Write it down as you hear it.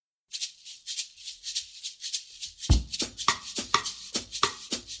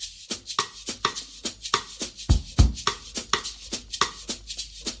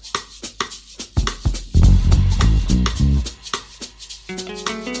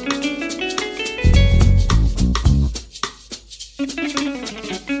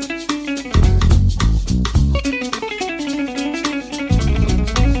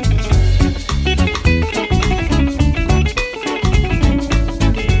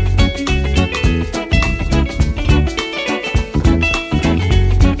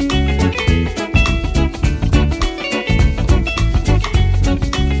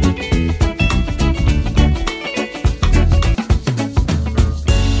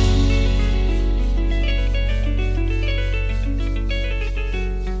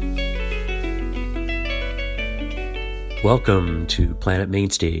Welcome to Planet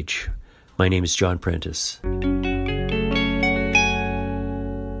Mainstage. My name is John Prentice. Through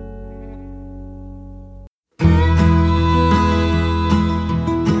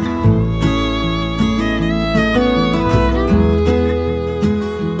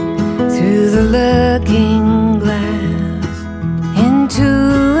the looking glass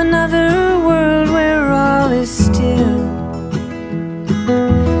into another world where all is still.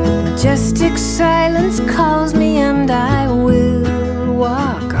 Majestic silence calls me and I will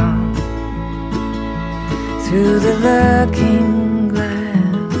walk on through the looking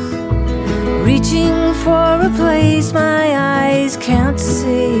glass, reaching for a place my eyes can't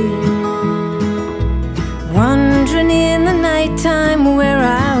see, wandering in the nighttime where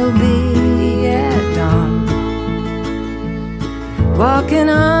I'll be at dawn, walking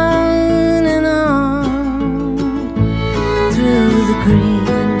on and on through the green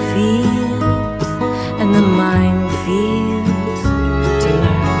fields and the minefields to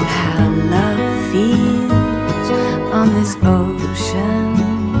learn how love feels on this ocean,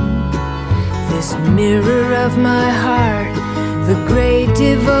 this mirror of my heart, the great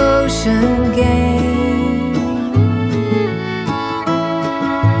devotion game.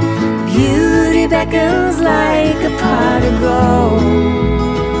 Beauty beckons like a pot of gold.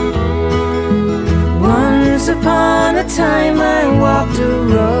 Once upon a time I walked a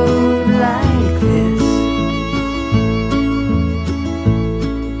road like this,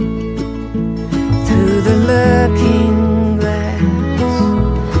 through the looking glass,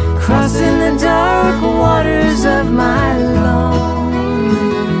 crossing the dark waters of my loneliness,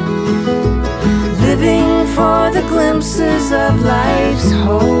 living for the glimpses of life's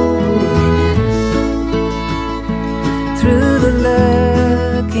holiness, through the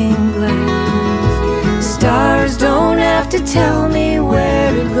looking glass. Stars don't have to tell me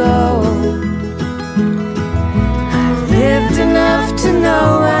where to go. I've lived enough to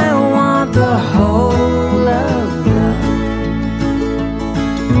know I want the whole of love.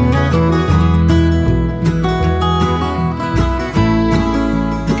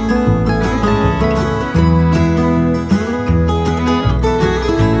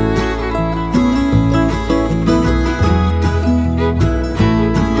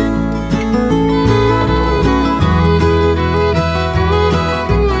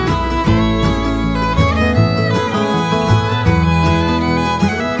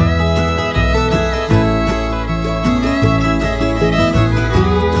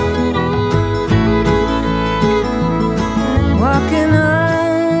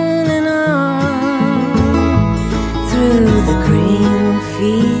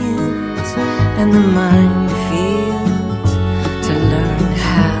 And the minefields to learn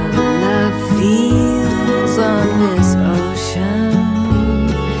how love feels on this ocean,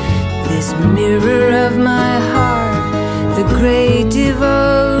 this mirror of my heart, the great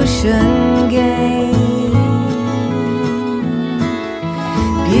devotion game.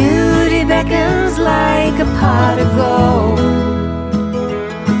 Beauty beckons like a pot of gold.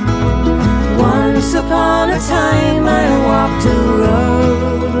 Once upon a time I walked a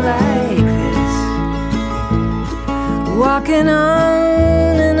road like this, walking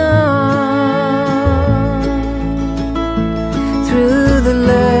on and on through the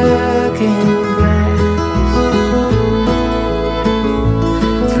looking glass,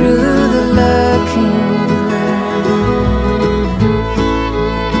 through the looking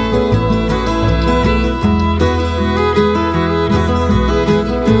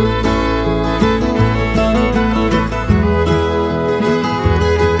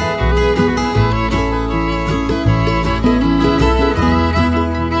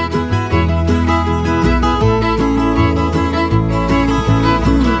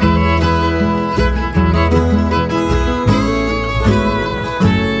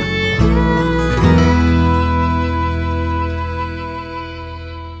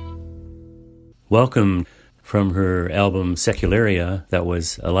Welcome from her album Secularia. That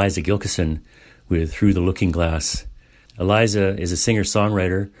was Eliza Gilkyson with Through the Looking Glass. Eliza is a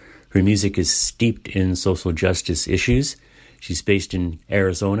singer-songwriter. Her music is steeped in social justice issues. She's based in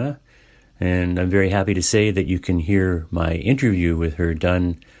Arizona, and I'm very happy to say that you can hear my interview with her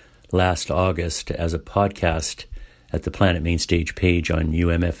done last August as a podcast at the Planet Mainstage page on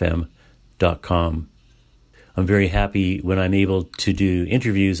umfm.com. I'm very happy when I'm able to do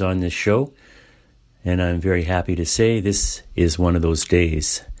interviews on this show, and I'm very happy to say this is one of those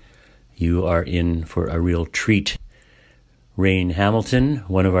days. You are in for a real treat. Raine Hamilton,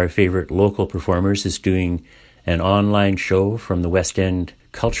 one of our favorite local performers, is doing an online show from the West End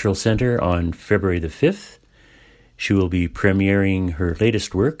Cultural Centre on February the 5th. She will be premiering her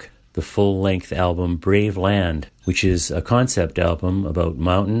latest work, the full-length album Brave Land. which is a concept album about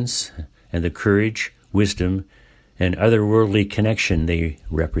mountains and the courage, wisdom, and otherworldly connection they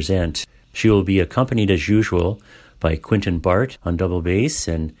represent. She will be accompanied as usual by Quentin Bart on double bass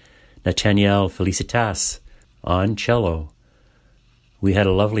and Nathaniel Felicitas on cello. We had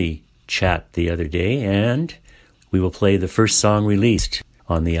a lovely chat the other day, and we will play the first song released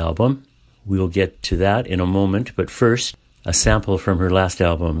on the album. We will get to that in a moment, but first, a sample from her last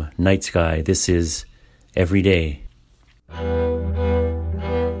album, Night Sky. This is Every Day.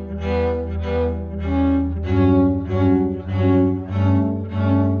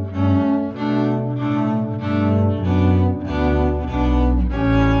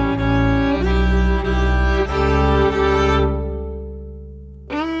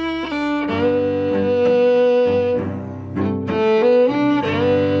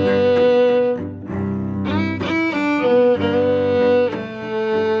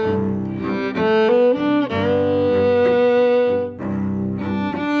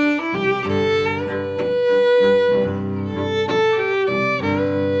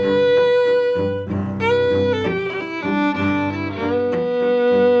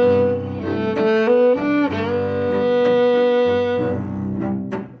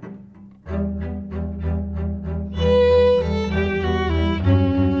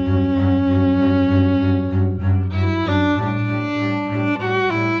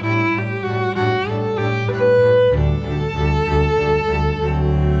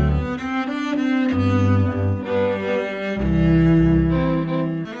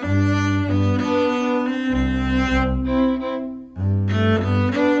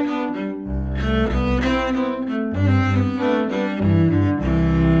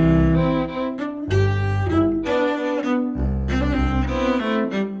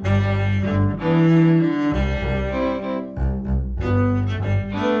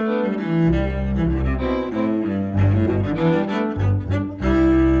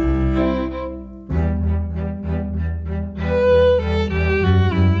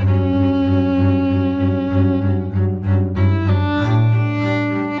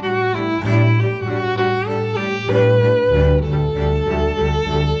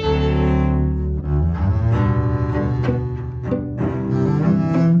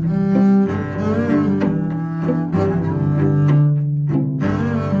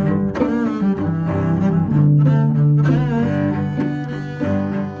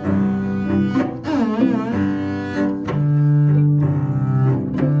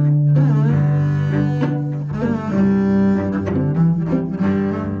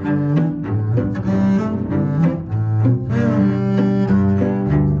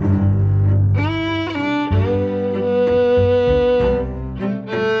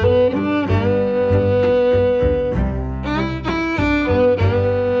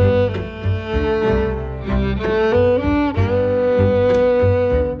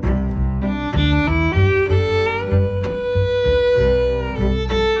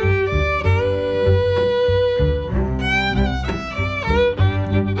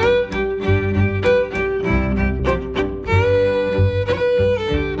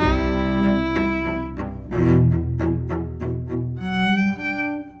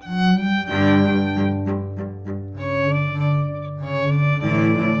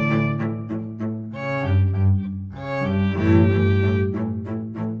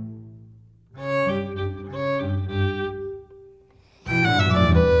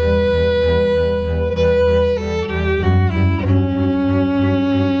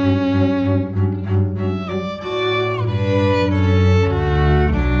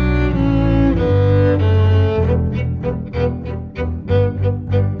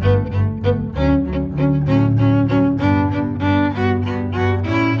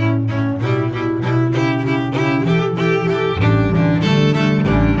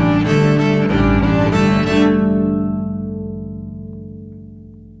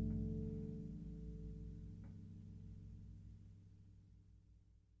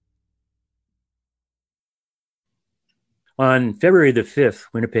 On February the 5th,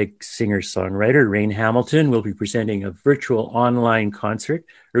 Winnipeg singer-songwriter Raine Hamilton will be presenting a virtual online concert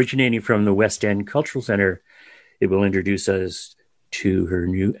originating from the West End Cultural Centre. It will introduce us to her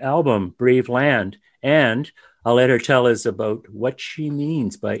new album, Brave Land, and I'll let her tell us about what she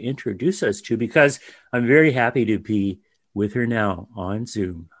means by introduce us to, because I'm very happy to be with her now on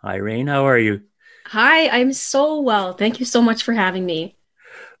Zoom. Hi, Raine. How are you? Hi, I'm so well. Thank you so much for having me.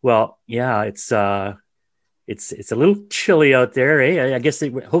 Well, yeah, it's a little chilly out there, eh? I guess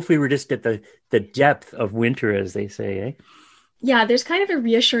hopefully we're just at the depth of winter, as they say, eh? Yeah, there's kind of a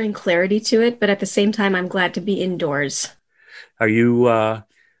reassuring clarity to it, but at the same time, I'm glad to be indoors. Are you? How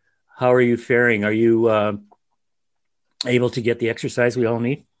are you faring? Are you Able to get the exercise we all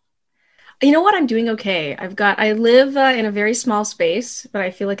need? You know what? I'm doing okay. I live in a very small space, but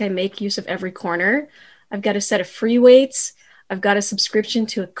I feel like I make use of every corner. I've got a set of free weights. I've got a subscription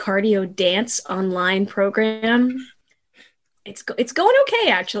to a cardio dance online program. It's going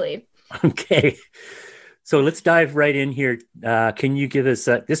okay, actually. Okay. So let's dive right in here. Can you give us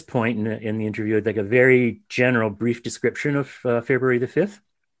at this point in the interview like a very general, brief description of February the 5th?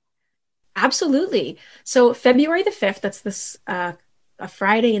 Absolutely. So February the 5th, that's this a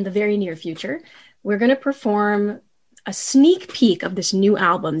Friday in the very near future, we're going to perform a sneak peek of this new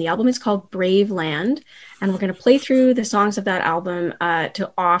album. The album is called Brave Land, and we're going to play through the songs of that album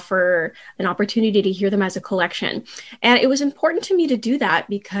to offer an opportunity to hear them as a collection. And it was important to me to do that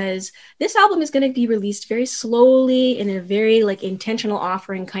because this album is going to be released very slowly in a very like intentional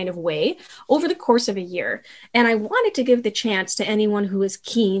offering kind of way over the course of a year. And I wanted to give the chance to anyone who is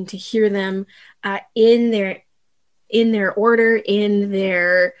keen to hear them in their order, in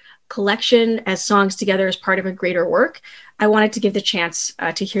their collection as songs together as part of a greater work. I wanted to give the chance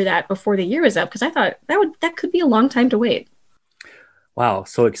to hear that before the year is up because I thought that could be a long time to wait. Wow,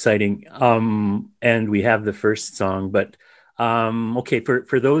 so exciting. And we have the first song, but okay,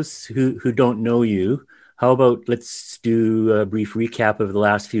 for those who don't know you, how about let's do a brief recap of the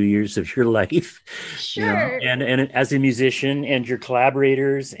last few years of your life, Sure. and as a musician and your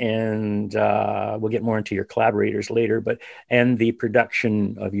collaborators, and we'll get more into your collaborators later, but and the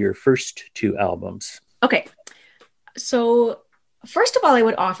production of your first two albums. Okay. So first of all, I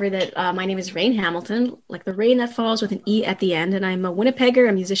would offer that my name is Raine Hamilton, like the rain that falls with an E at the end, and I'm a Winnipegger,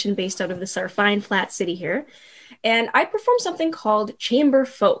 a musician based out of the Sarfine Flat City here. And I perform something called chamber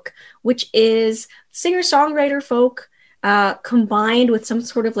folk, which is singer-songwriter folk combined with some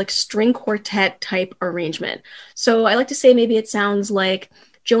sort of like string quartet type arrangement. So I like to say maybe it sounds like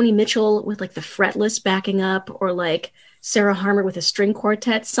Joni Mitchell with like the fretless backing up, or like Sarah Harmer with a string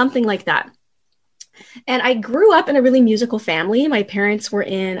quartet, something like that. And I grew up in a really musical family. My parents were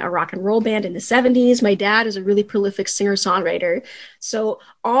in a rock and roll band in the 70s. My dad is a really prolific singer-songwriter. So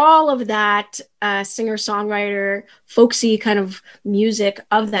all of that singer-songwriter, folksy kind of music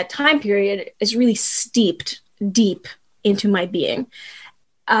of that time period is really steeped deep into my being.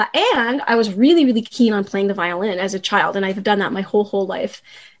 And I was really, really keen on playing the violin as a child, and I've done that my whole life.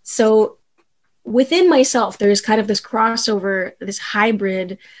 So within myself, there's kind of this crossover, this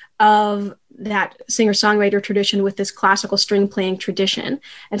hybrid of that singer-songwriter tradition with this classical string playing tradition.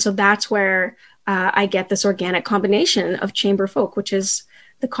 And so that's where I get this organic combination of chamber folk, which is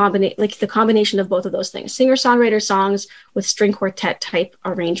the combination of both of those things, singer-songwriter songs with string quartet type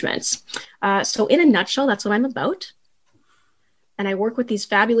arrangements. So in a nutshell, that's what I'm about. And I work with these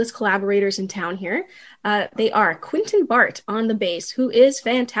fabulous collaborators in town here. They are Quentin Bart on the bass, who is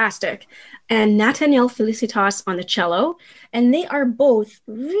fantastic, and Nathaniel Felicitas on the cello. And they are both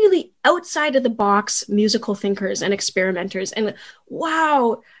really outside of the box musical thinkers and experimenters. And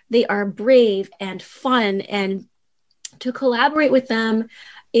wow, they are brave and fun. And to collaborate with them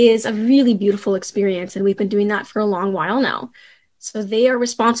is a really beautiful experience. And we've been doing that for a long while now. So they are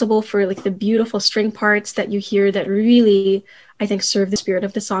responsible for like the beautiful string parts that you hear that really, I think, serve the spirit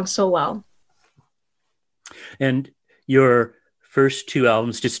of the song so well. And your first two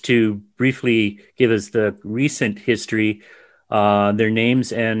albums, just to briefly give us the recent history, their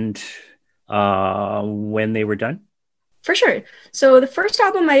names and when they were done? For sure. So the first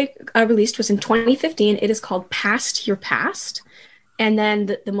album I released was in 2015. It is called Past Your Past. And then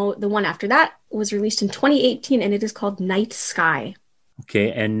the one after that was released in 2018, and it is called Night Sky.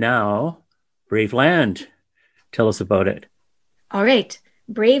 Okay, and now Brave Land. Tell us about it. All right.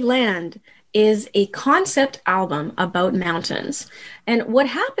 Brave Land is a concept album about mountains. And what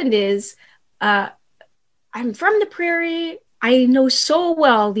happened is I'm from the prairie. I know so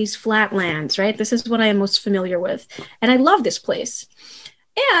well these flatlands, right? This is what I am most familiar with. And I love this place.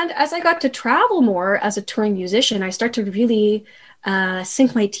 And as I got to travel more as a touring musician, I start to really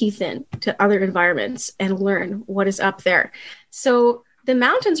sink my teeth in to other environments and learn what is up there. So the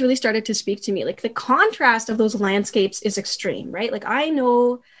mountains really started to speak to me. Like the contrast of those landscapes is extreme, right? Like I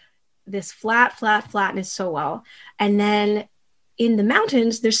know this flatness so well. And then in the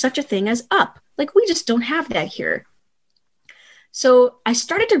mountains, there's such a thing as up. Like we just don't have that here. So I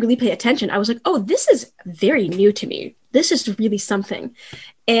started to really pay attention. I was like, oh, this is very new to me. This is really something.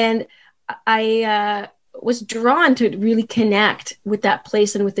 And I was drawn to really connect with that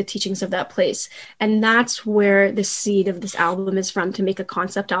place and with the teachings of that place. And that's where the seed of this album is from, to make a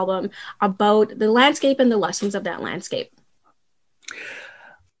concept album about the landscape and the lessons of that landscape.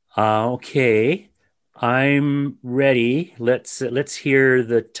 Okay, I'm ready. Let's hear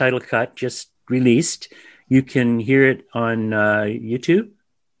the title cut just released. You can hear it on YouTube. You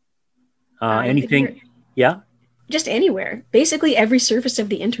can hear Anything? it Yeah. just anywhere. Basically, every surface of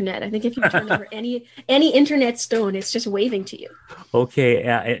the internet. I think if you turn over any internet stone, it's just waving to you.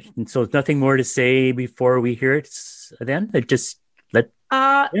 Okay. So nothing more to say before we hear it then? Just let,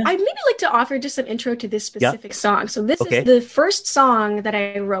 yeah. I'd maybe like to offer just an intro to this Yeah. specific song. So this is Okay. the first song that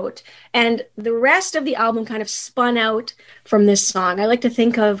I wrote, and the rest of the album kind of spun out from this song. I like to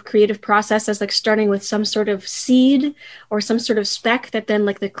think of creative process as like starting with some sort of seed or some sort of speck that then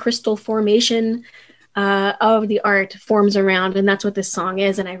like the crystal formation of the art forms around, and that's what this song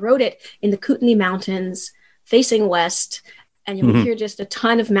is. And I wrote it in the Kootenay Mountains, facing west, and you'll Mhm. hear just a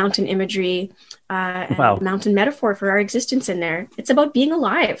ton of mountain imagery and Wow. mountain metaphor for our existence in there. It's about being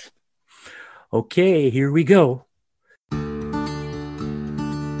alive. Okay. Here we go.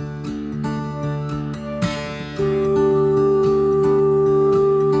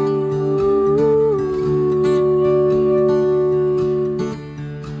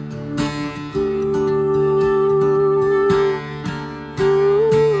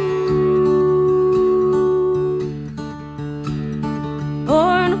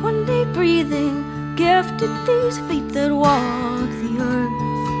 Born one day breathing, gifted these feet that walk the earth,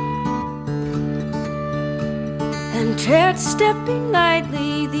 and tread stepping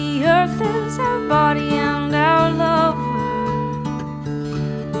lightly. The earth is our body and our lover,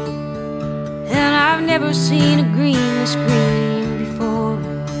 and I've never seen a green screen before.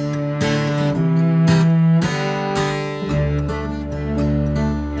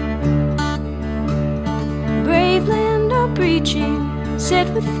 Brave land of preaching, sit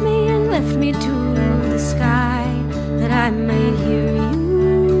with me and lift me to the sky, that I may hear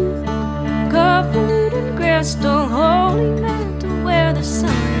you. Covered in crystal, holy mantle where the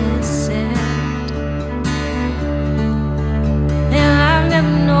sun is set, and I've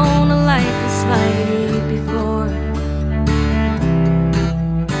never known a light this light before.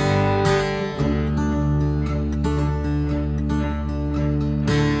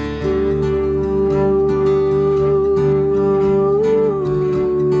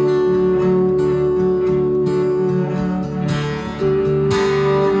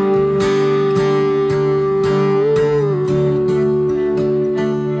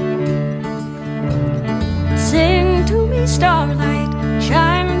 Sing to me, starlight,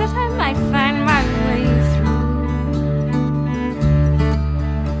 shine that I might find my way through,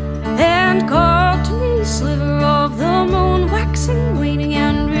 and call to me, sliver of the moon, waxing, waning,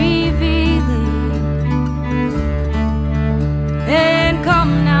 and revealing. And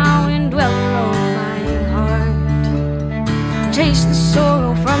come now, indweller of my heart, chase the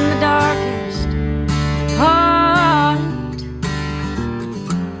sorrow from the darkest part.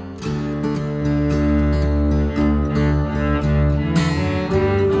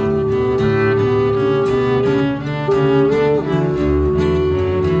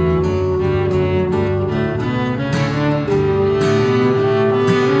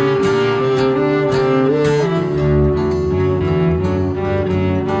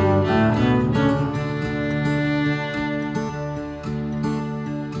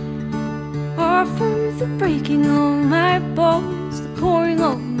 Offer the breaking of my bones, the pouring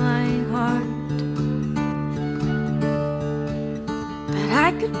of my heart, that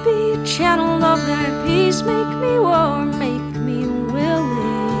I could be a channel of thy peace. Make me warm, make me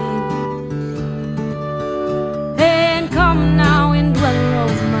willing, and come now, indweller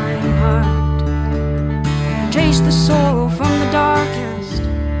of my heart, chase the sorrow from the darkest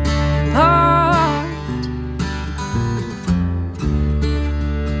part.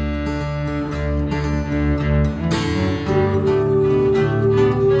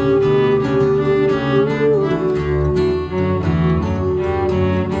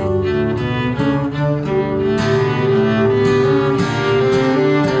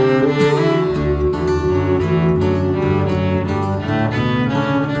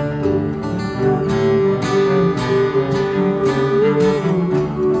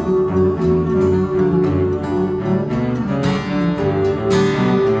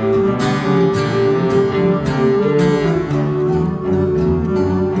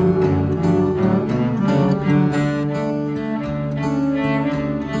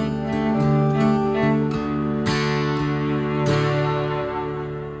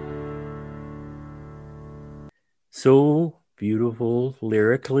 So beautiful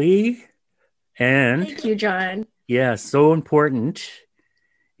lyrically. And Thank you, John. yeah, so important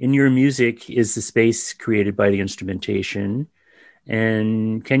in your music is the space created by the instrumentation.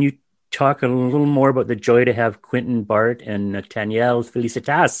 And can you talk a little more about the joy to have Quentin Bart and Nathaniel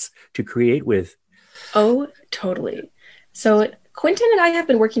Felicitas to create with? Oh, totally. So Quentin and I have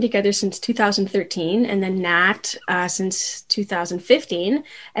been working together since 2013, and then Nat since 2015,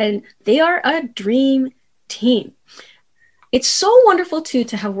 and they are a dream team. It's so wonderful too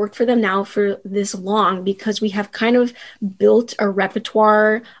to have worked for them now for this long, because we have kind of built a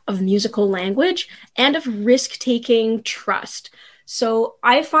repertoire of musical language and of risk-taking trust. So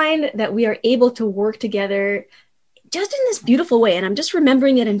I find that we are able to work together just in this beautiful way. And I'm just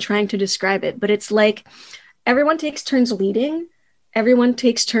remembering it and trying to describe it. But it's like everyone takes turns leading, everyone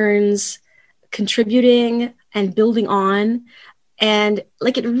takes turns contributing and building on. And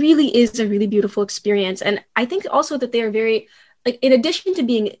like, it really is a really beautiful experience. And I think also that they are very, like, in addition to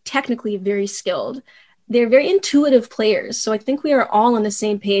being technically very skilled, they're very intuitive players. So I think we are all on the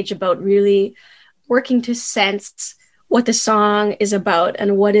same page about really working to sense what the song is about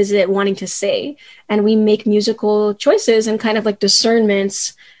and what is it wanting to say. And we make musical choices and kind of like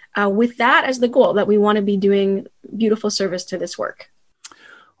discernments with that as the goal, that we want to be doing beautiful service to this work.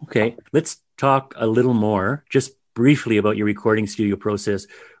 Okay, let's talk a little more, just briefly, about your recording studio process,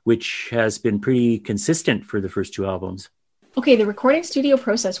 which has been pretty consistent for the first two albums. Okay, the recording studio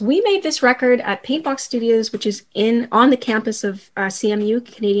process. We made this record at Paintbox Studios, which is on the campus of CMU,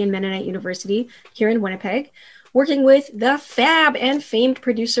 Canadian Mennonite University, here in Winnipeg, working with the fab and famed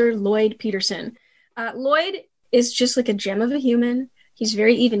producer Lloyd Peterson. Lloyd is just like a gem of a human. He's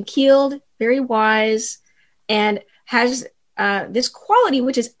very even-keeled, very wise, and has this quality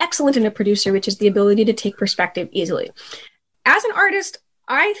which is excellent in a producer, which is the ability to take perspective easily. As an artist,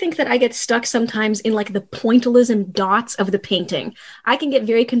 I think that I get stuck sometimes in like the pointillism dots of the painting. I can get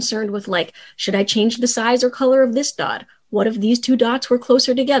very concerned with like, should I change the size or color of this dot? What if these two dots were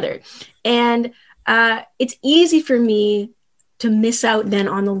closer together? And it's easy for me to miss out then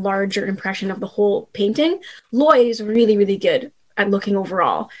on the larger impression of the whole painting. Lloyd is really, really good at looking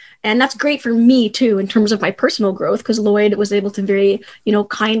overall. And that's great for me too, in terms of my personal growth, because Lloyd was able to very,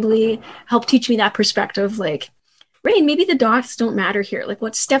 kindly help teach me that perspective. Like, Raine, maybe the dots don't matter here. Like,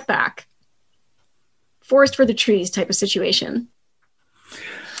 let's step back. Forest for the trees type of situation.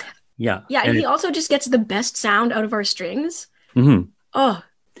 Yeah. Yeah. And he also just gets the best sound out of our strings. Mm-hmm. Oh,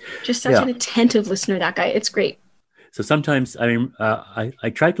 just such an attentive listener, that guy. It's great. So sometimes, I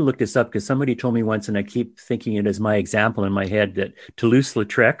tried to look this up because somebody told me once, and I keep thinking it as my example in my head, that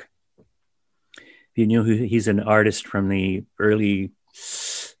Toulouse-Lautrec, you know, he's an artist from the early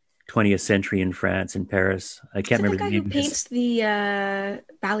 20th century in France, in Paris. I can't remember the name. Who paints the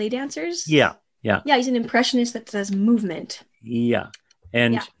ballet dancers? Yeah. Yeah, he's an impressionist that does movement. Yeah.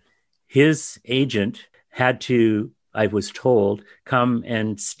 And his agent had to, I was told, come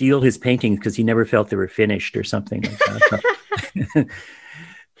and steal his paintings because he never felt they were finished or something like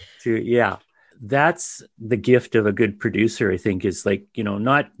that. That's the gift of a good producer, I think, is like,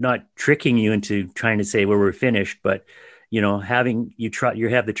 not tricking you into trying to say, well, we're finished, but, having you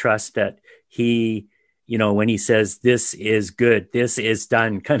have the trust that he, when he says, this is good, this is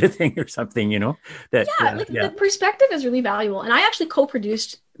done kind of thing or something, the perspective is really valuable. And I actually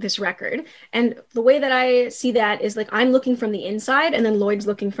co-produced this record. And the way that I see that is like, I'm looking from the inside and then Lloyd's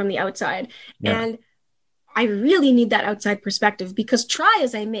looking from the outside. Yeah. And I really need that outside perspective, because try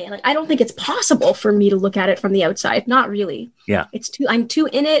as I may, like, I don't think it's possible for me to look at it from the outside. Not really. Yeah. I'm too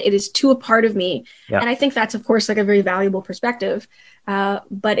in it. It is too a part of me. Yeah. And I think that's, of course, like a very valuable perspective.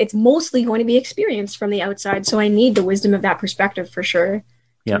 But it's mostly going to be experienced from the outside. So I need the wisdom of that perspective for sure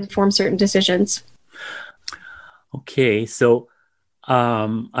to inform certain decisions. Okay. So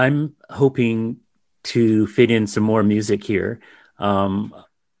I'm hoping to fit in some more music here.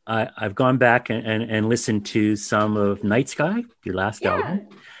 I've gone back and listened to some of Night Sky, your last album,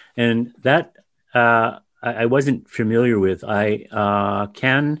 and that I wasn't familiar with. I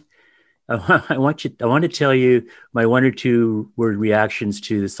want to tell you my 1 or 2 word reactions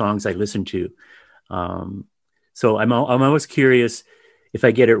to the songs I listened to. So I'm always curious if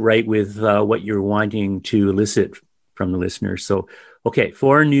I get it right with what you're wanting to elicit from the listeners. So, okay,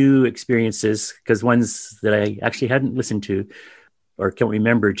 4 new experiences, because ones that I actually hadn't listened to or can't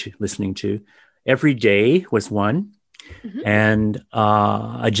remember listening to. Every Day was one, and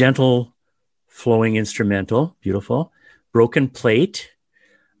a gentle flowing instrumental, beautiful. Broken Plate,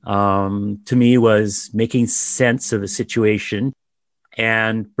 to me, was making sense of a situation.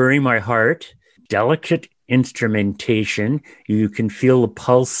 And Bury My Heart, delicate instrumentation. You can feel the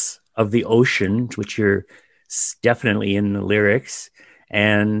pulse of the ocean, which you're definitely in the lyrics,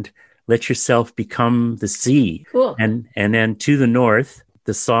 and Let Yourself Become the Sea. Cool. And then To the North,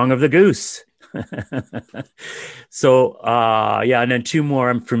 The Song of the Goose. So, and then 2 more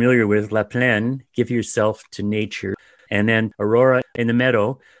I'm familiar with. La Plaine, Give Yourself to Nature. And then Aurora in the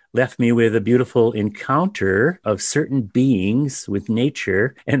Meadow, left me with a beautiful encounter of certain beings with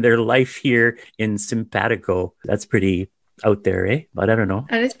nature and their life here in Simpatico. That's pretty out there, eh? But I don't know.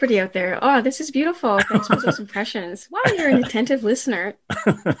 That is pretty out there. Oh, this is beautiful. Thanks for those impressions. Wow, you're an attentive listener.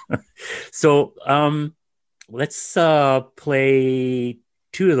 So let's play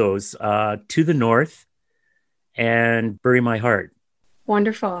two of those, To the North and Bury My Heart.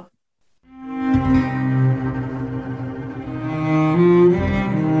 Wonderful.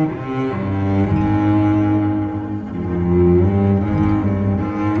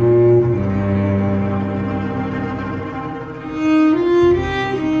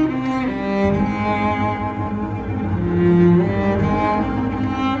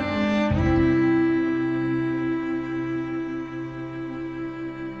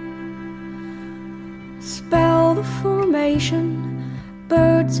 Spell the formation,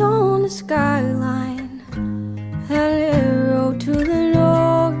 birds on the skyline, an arrow to the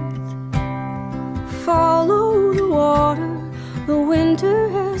north. Follow the water, the winter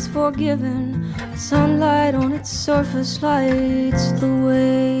has forgiven. Sunlight on its surface lights the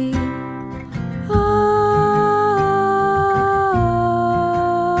way.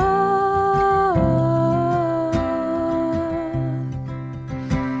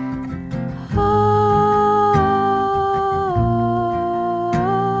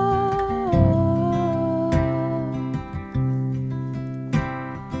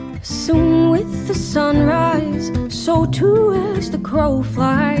 Soon with the sunrise, so too as the crow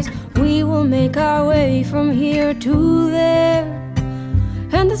flies, we will make our way from here to there.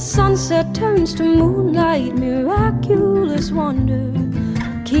 And the sunset turns to moonlight, miraculous wonder.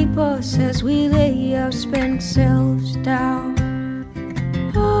 Keep us as we lay our spent selves down.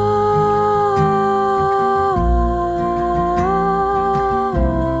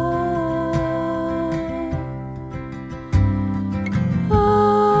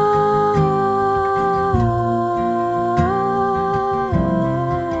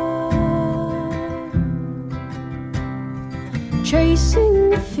 Chasing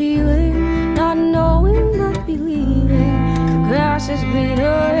the feeling, not knowing but believing. The grass is greener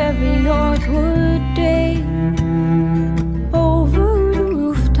every northward day. Over the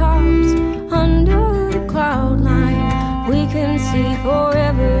rooftops, under the cloud line, we can see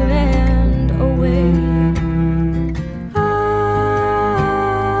forever and away.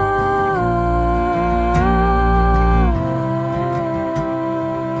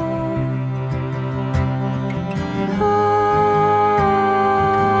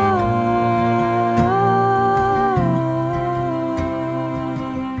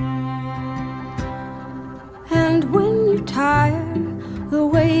 The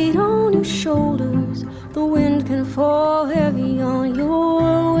weight on your shoulders, the wind can fall heavy on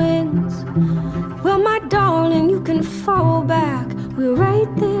your wings. Well, my darling, you can fall back, we're right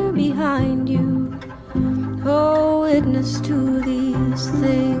there behind you. Oh, witness to these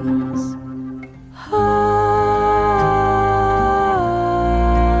things.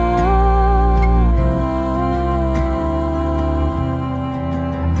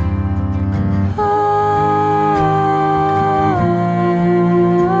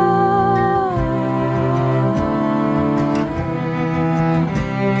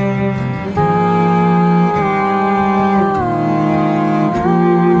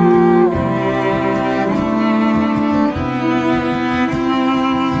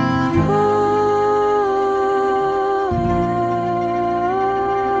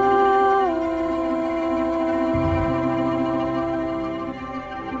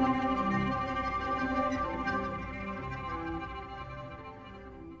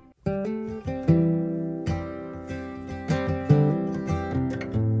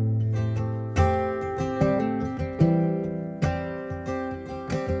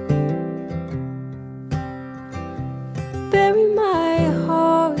 Bury my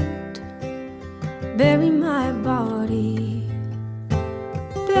heart, bury my body,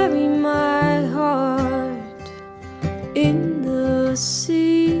 bury my heart in the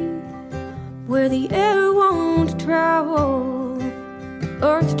sea, where the air won't travel,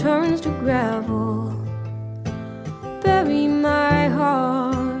 earth turns to gravel. Bury my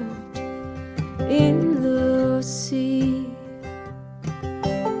heart in the sea.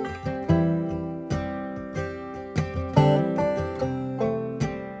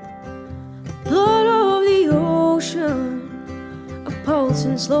 A pulse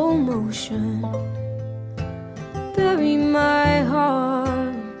in slow motion. Bury my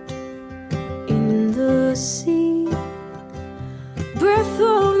heart in the sea. Breath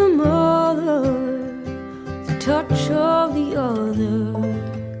of the mother, the touch of the other.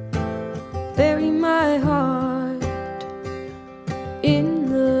 Bury my heart in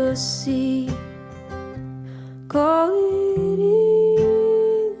the the sea. Call it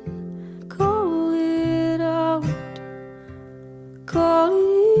in, call it out, call it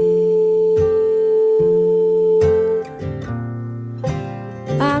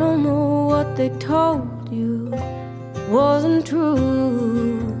in. I don't know what they told you wasn't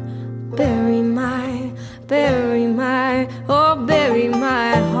true. Bury my, oh bury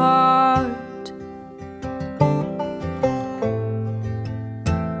my heart.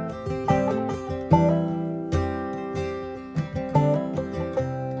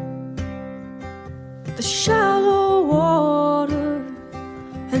 The shallow water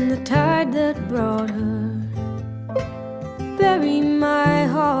and the tide that brought her. Bury my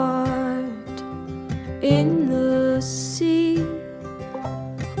heart in the sea.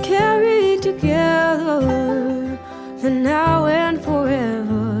 Carry together the now and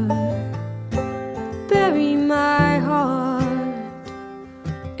forever. Bury my heart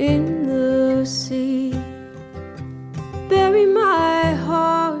in the sea. Bury my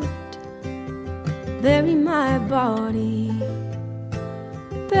heart. Bury my body,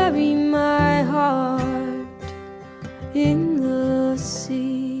 bury my heart in the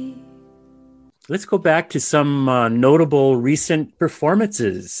sea. Let's go back to some notable recent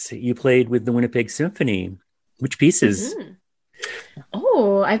performances you played with the Winnipeg Symphony. Which pieces? Mm-hmm.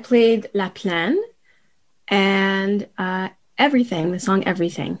 Oh, I played La Plaine and Everything, the song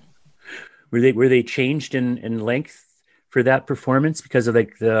Everything. Were they changed in length for that performance because of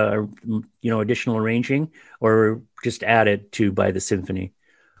like the additional arranging, or just added to by the symphony?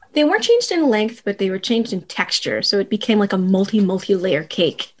 They weren't changed in length, but they were changed in texture, so it became like a multi-layer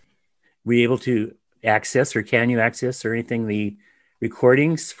cake. Were you able to access, or can you access, or anything, the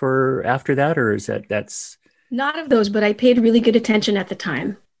recordings for after that, or is that's not of those? But I paid really good attention at the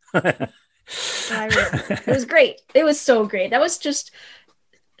time. It was great. It was so great. That was just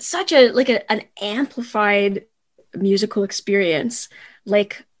such an amplified musical experience.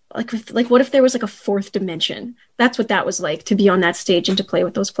 Like what if there was like a fourth dimension? That's what that was like, to be on that stage and to play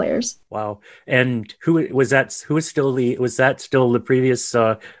with those players. Wow. And who was that still the previous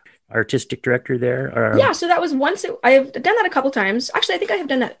artistic director there? Yeah, so that was I've done that a couple times. Actually, I think I have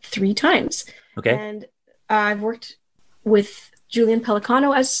done that 3 times. Okay. And I've worked with Julian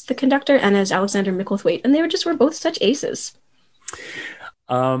Pelicano as the conductor and as Alexander Micklethwaite, and they were both such aces.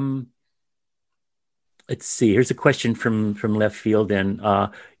 Let's see. Here's a question from left field. Then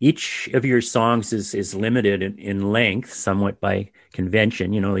each of your songs is limited in length, somewhat by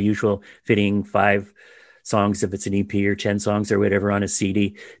convention. The usual fitting 5 songs if it's an EP, or 10 songs or whatever on a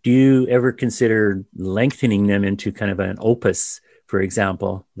CD. Do you ever consider lengthening them into kind of an opus, for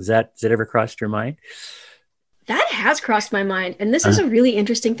example? Has that ever crossed your mind? That has crossed my mind, and this is a really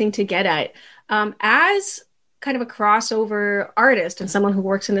interesting thing to get at. As kind of a crossover artist and someone who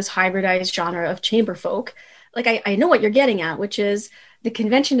works in this hybridized genre of chamber folk, like I know what you're getting at, which is the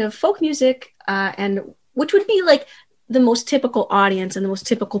convention of folk music, and which would be like the most typical audience and the most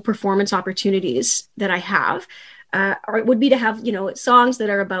typical performance opportunities that I have, or it would be to have, songs that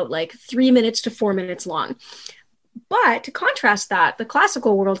are about like 3 minutes to 4 minutes long. But to contrast that, the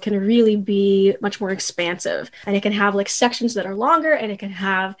classical world can really be much more expansive, and it can have like sections that are longer, and it can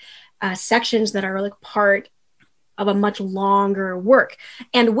have sections that are like part of a much longer work.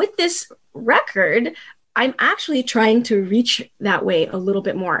 And with this record, I'm actually trying to reach that way a little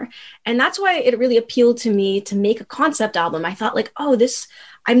bit more. And that's why it really appealed to me to make a concept album. I thought like,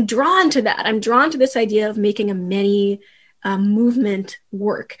 I'm drawn to that. I'm drawn to this idea of making a many movement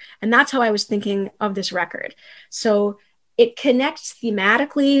work. And that's how I was thinking of this record. So it connects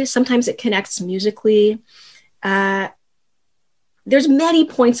thematically. Sometimes it connects musically. There's many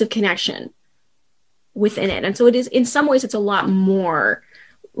points of connection within it. And so it is, in some ways, it's a lot more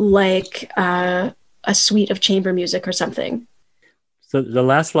like a suite of chamber music or something. So the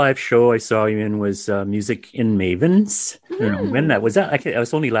last live show I saw you in was Music in Mavens. I don't know when that was. That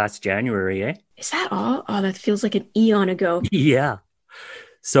was only last January, eh? Is that all? Oh, that feels like an eon ago. Yeah.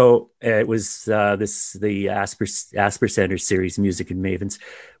 So it was the Asper Center series, Music in Mavens,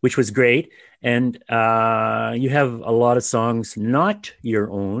 which was great. And you have a lot of songs not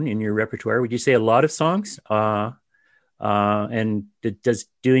your own in your repertoire. Would you say a lot of songs? And does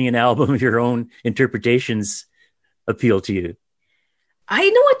doing an album of your own interpretations appeal to you? I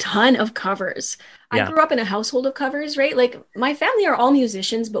know a ton of covers. Yeah. I grew up in a household of covers, right? Like my family are all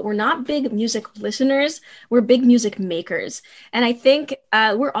musicians, but we're not big music listeners. We're big music makers. And I think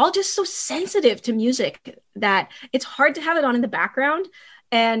we're all just so sensitive to music that it's hard to have it on in the background.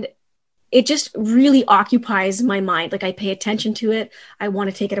 And it just really occupies my mind. Like I pay attention to it. I want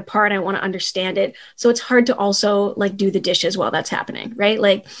to take it apart. I want to understand it. So it's hard to also like do the dishes while that's happening, right?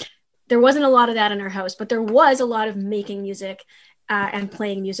 Like there wasn't a lot of that in our house, but there was a lot of making music and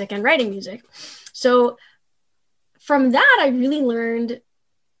playing music and writing music. So from that, I really learned,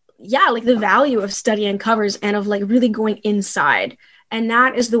 like the value of studying covers and of like really going inside. And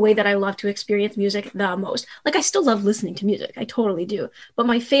that is the way that I love to experience music the most. Like I still love listening to music. I totally do. But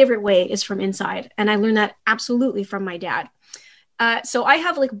my favorite way is from inside. And I learned that absolutely from my dad. So I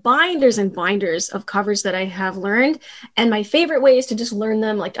have like binders and binders of covers that I have learned. And my favorite way is to just learn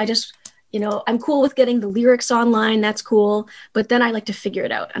them. Like I just, I'm cool with getting the lyrics online. That's cool. But then I like to figure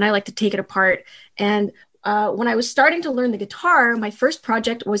it out and I like to take it apart. And when I was starting to learn the guitar, my first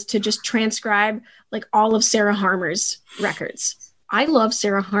project was to just transcribe like all of Sarah Harmer's records. I love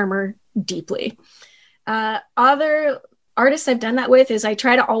Sarah Harmer deeply. Other artists I've done that with is I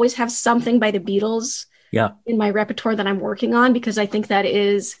try to always have something by the Beatles in my repertoire that I'm working on, because I think that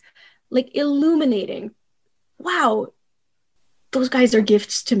is like illuminating. Wow, those guys are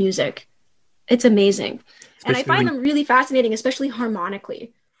gifts to music. It's amazing. And I find them really fascinating, especially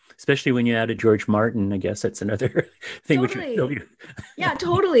harmonically. Especially when you add a George Martin, I guess that's another thing. Totally. Yeah,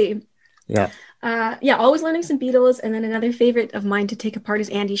 totally. Yeah. Always learning some Beatles. And then another favorite of mine to take apart is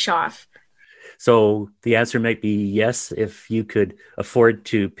Andy Schaaf. So the answer might be yes, if you could afford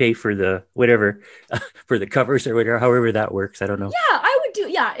to pay for the whatever, for the covers or whatever, however that works. I don't know. Yeah, I would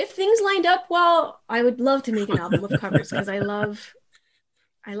do. Yeah, if things lined up well, I would love to make an album of covers because I love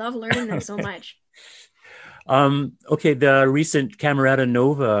learning them so much. Okay, the recent Camerata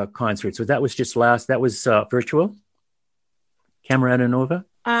Nova concert. So that was just that was virtual? Camerata Nova?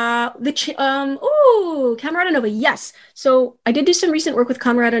 Camerata Nova, yes. So I did do some recent work with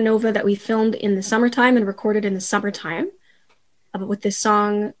Camerata Nova that we filmed in the summertime and recorded in the summertime with this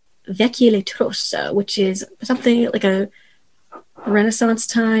song Vecchie le Trosse, which is something like a Renaissance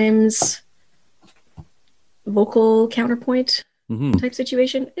times vocal counterpoint type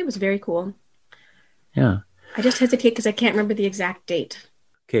situation. It was very cool. Yeah. I just hesitate because I can't remember the exact date.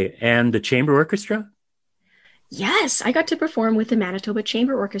 Okay, and the chamber orchestra? Yes, I got to perform with the Manitoba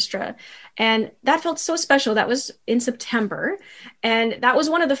Chamber Orchestra, and that felt so special. That was in September, and that was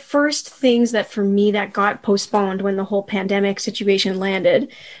one of the first things that for me that got postponed when the whole pandemic situation landed.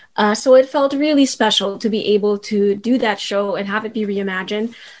 So it felt really special to be able to do that show and have it be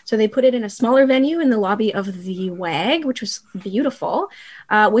reimagined. So they put it in a smaller venue in the lobby of the WAG, which was beautiful,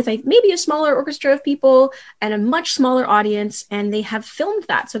 with maybe a smaller orchestra of people and a much smaller audience, and they have filmed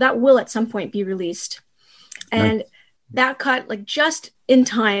that. So that will at some point be released. And that cut like just in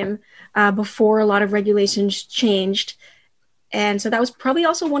time before a lot of regulations changed. And so that was probably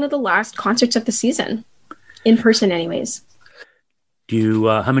also one of the last concerts of the season, in person anyways. Do you,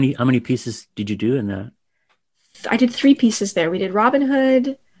 how many pieces did you do in that? I did 3 pieces there. We did Robin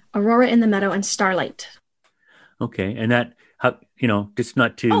Hood, Aurora in the Meadow, and Starlight. Okay. And that, just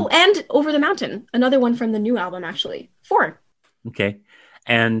not to... Oh, and Over the Mountain, another one from the new album, actually. 4. Okay.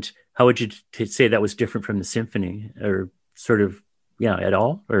 And how would you say that was different from the symphony, or sort of, at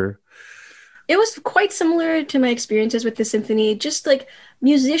all? Or it was quite similar to my experiences with the symphony, just like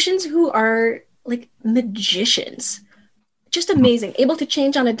musicians who are like magicians, just amazing, able to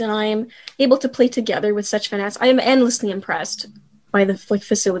change on a dime, able to play together with such finesse. I am endlessly impressed by the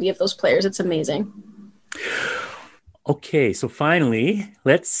facility of those players. It's amazing. Okay, so finally,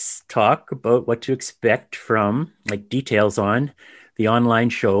 let's talk about what to expect from, like, details on the online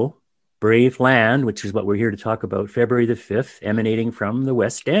show Brave Land, which is what we're here to talk about, February the 5th, emanating from the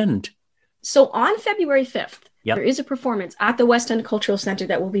West End. So on February 5th, there is a performance at the West End Cultural Centre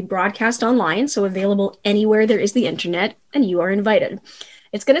that will be broadcast online, so available anywhere there is the internet, and you are invited.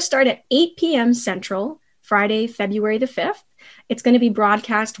 It's going to start at 8 p.m. Central, Friday, February the 5th. It's going to be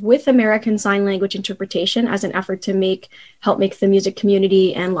broadcast with American Sign Language interpretation as an effort to help make the music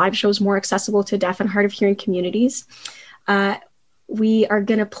community and live shows more accessible to deaf and hard of hearing communities. We are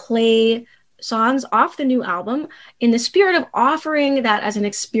going to play songs off the new album in the spirit of offering that as an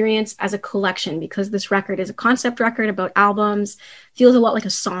experience, as a collection, because this record is a concept record about albums, feels a lot like a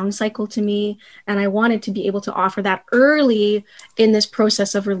song cycle to me. And I wanted to be able to offer that early in this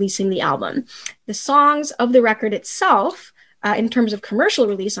process of releasing the album. The songs of the record itself, in terms of commercial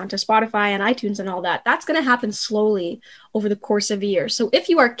release onto Spotify and iTunes and all that, that's going to happen slowly over the course of a year. So if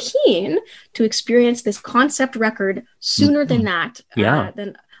you are keen to experience this concept record sooner than that,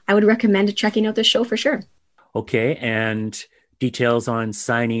 then I would recommend checking out this show for sure. Okay, and details on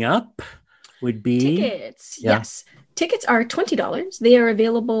signing up would be... Tickets, yes. Tickets are $20. They are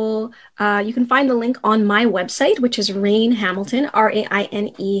available. You can find the link on my website, which is Raine Hamilton,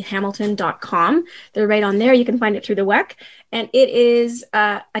 RAINE Hamilton.com. They're right on there. You can find it through the WECC. And it is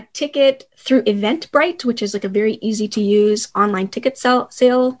a ticket through Eventbrite, which is like a very easy to use online ticket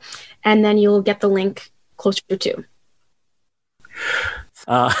sale. And then you'll get the link closer to.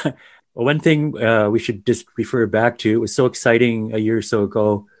 One thing we should just refer back to, it was so exciting a year or so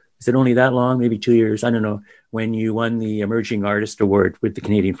ago. Is it only that long? Maybe 2 years? I don't know. When you won the Emerging Artist Award with the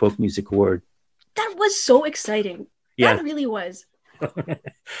Canadian Folk Music Award. That was so exciting. Yeah. That really was. What a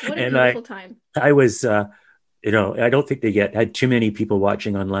And beautiful time. I was, I don't think they had too many people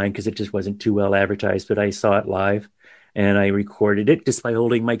watching online because it just wasn't too well advertised, but I saw it live and I recorded it just by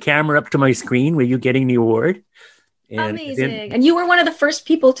holding my camera up to my screen with you getting the award. And amazing. And you were one of the first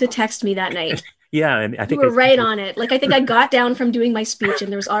people to text me that night. Yeah, and I think you were right on it. Like, I think I got down from doing my speech and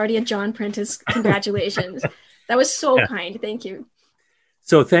there was already a John Prentice congratulations. That was so kind. Thank you.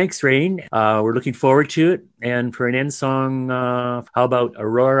 So thanks, Raine. We're looking forward to it. And for an end song, how about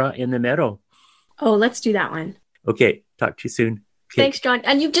Aurora in the Meadow? Oh, let's do that one. Okay. Talk to you soon. Okay. Thanks, John.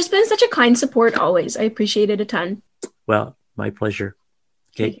 And you've just been such a kind support always. I appreciate it a ton. Well, my pleasure.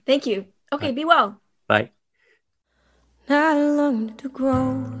 Okay. Thank you. Okay. Bye. Be well. Bye. I longed to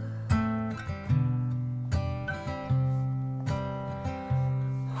grow.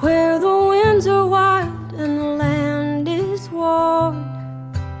 Where the winds are wild and the land is warm,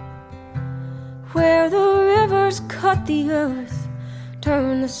 where the rivers cut the earth,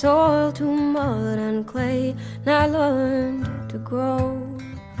 turn the soil to mud and clay, and I learned to grow.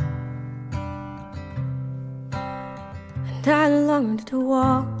 And I learned to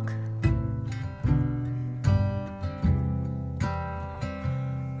walk,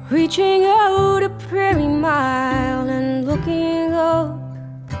 reaching out a prairie mile and looking up,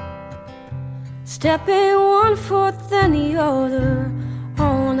 stepping one foot then the other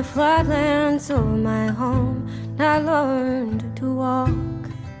on the flatlands of my home. And I learned to walk,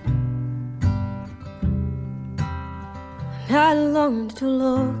 and I learned to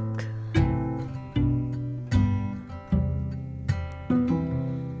look,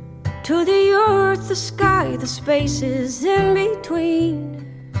 to the earth, the sky, the spaces in between,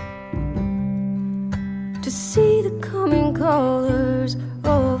 to see the coming colors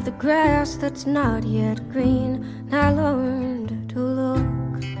of the grass that's not yet green. And I learned to look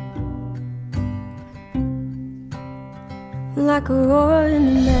like a roar in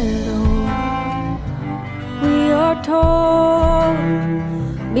the meadow. We are tall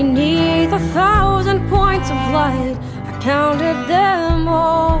beneath 1,000 points of light. I counted them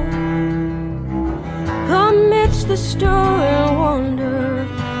all. Amidst the stir and wonder,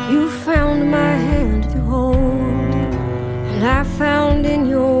 you found my hand to hold, and I found in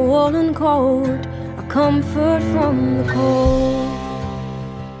your woolen coat a comfort from the cold.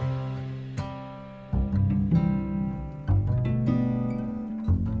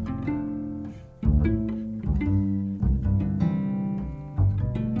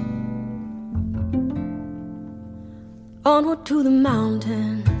 Onward to the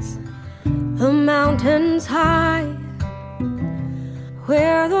mountains high,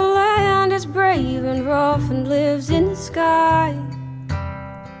 where the land is brave and rough and lives in the sky,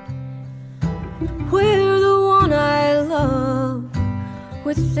 where the one I love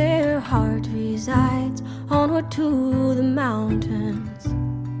with their heart resides. Onward to the mountains,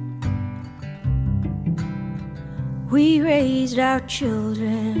 we raised our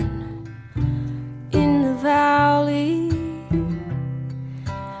children in the valley.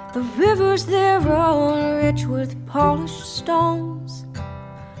 The rivers there run rich with polished stones,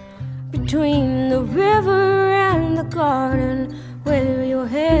 between the river and the garden where your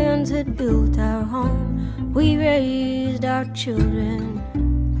hands had built our home, we raised our children.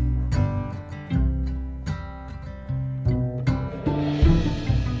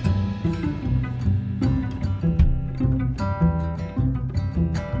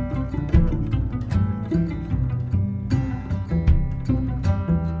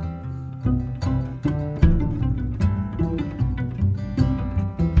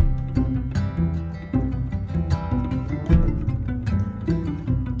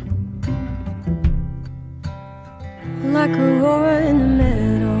 Like a roar in the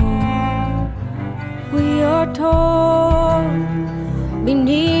meadow, we are tall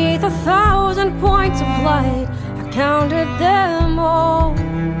beneath 1,000 points of light. I counted them all.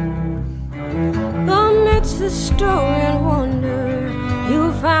 Amidst the stir and wonder,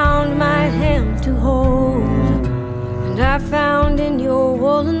 you found my hand to hold, and I found in your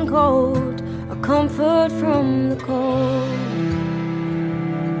woolen coat a comfort from the cold.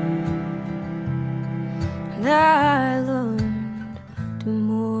 And I learned to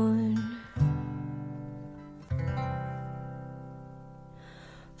mourn.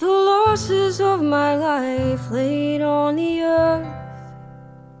 The losses of my life laid on the earth,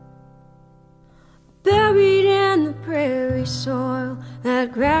 buried in the prairie soil,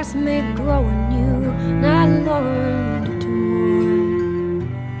 that grass may grow anew, and I learned to mourn.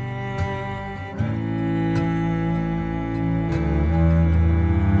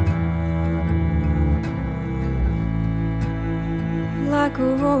 Like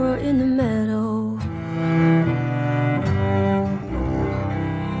Aurora in the meadow,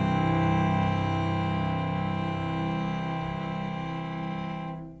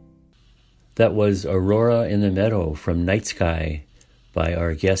 That was Aurora in the Meadow from Night Sky by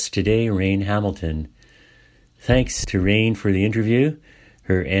our guest today, Raine Hamilton. Thanks to Raine for the interview.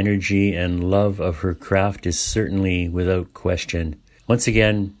 Her energy and love of her craft is certainly without question. Once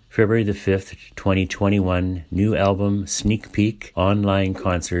again, February the 5th, 2021, new album Sneak Peek online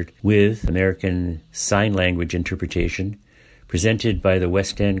concert with American Sign Language interpretation, presented by the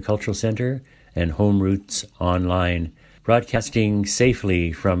West End Cultural Centre and Home Roots Online, broadcasting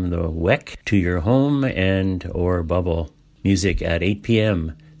safely from the WECC to your home and or bubble. Music at 8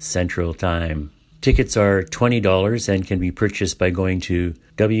 p.m. Central Time. Tickets are $20 and can be purchased by going to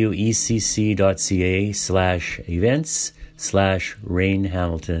wecc.ca/events/Raine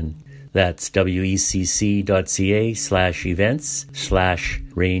Hamilton. That's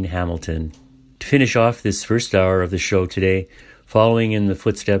wecc.ca/events/Raine Hamilton. To finish off this first hour of the show today, following in the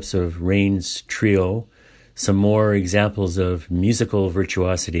footsteps of Raine's trio, some more examples of musical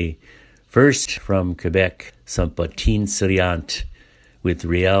virtuosity. First, from Quebec, some Bottines Souriantes with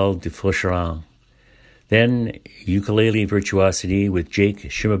Riel de Faucheron. Then, ukulele virtuosity with Jake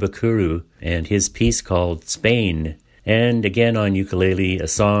Shimabukuro and his piece called Spain. And again on ukulele, a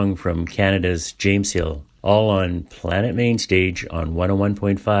song from Canada's James Hill. All on Planet Mainstage on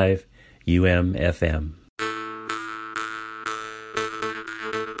 101.5 UM-FM.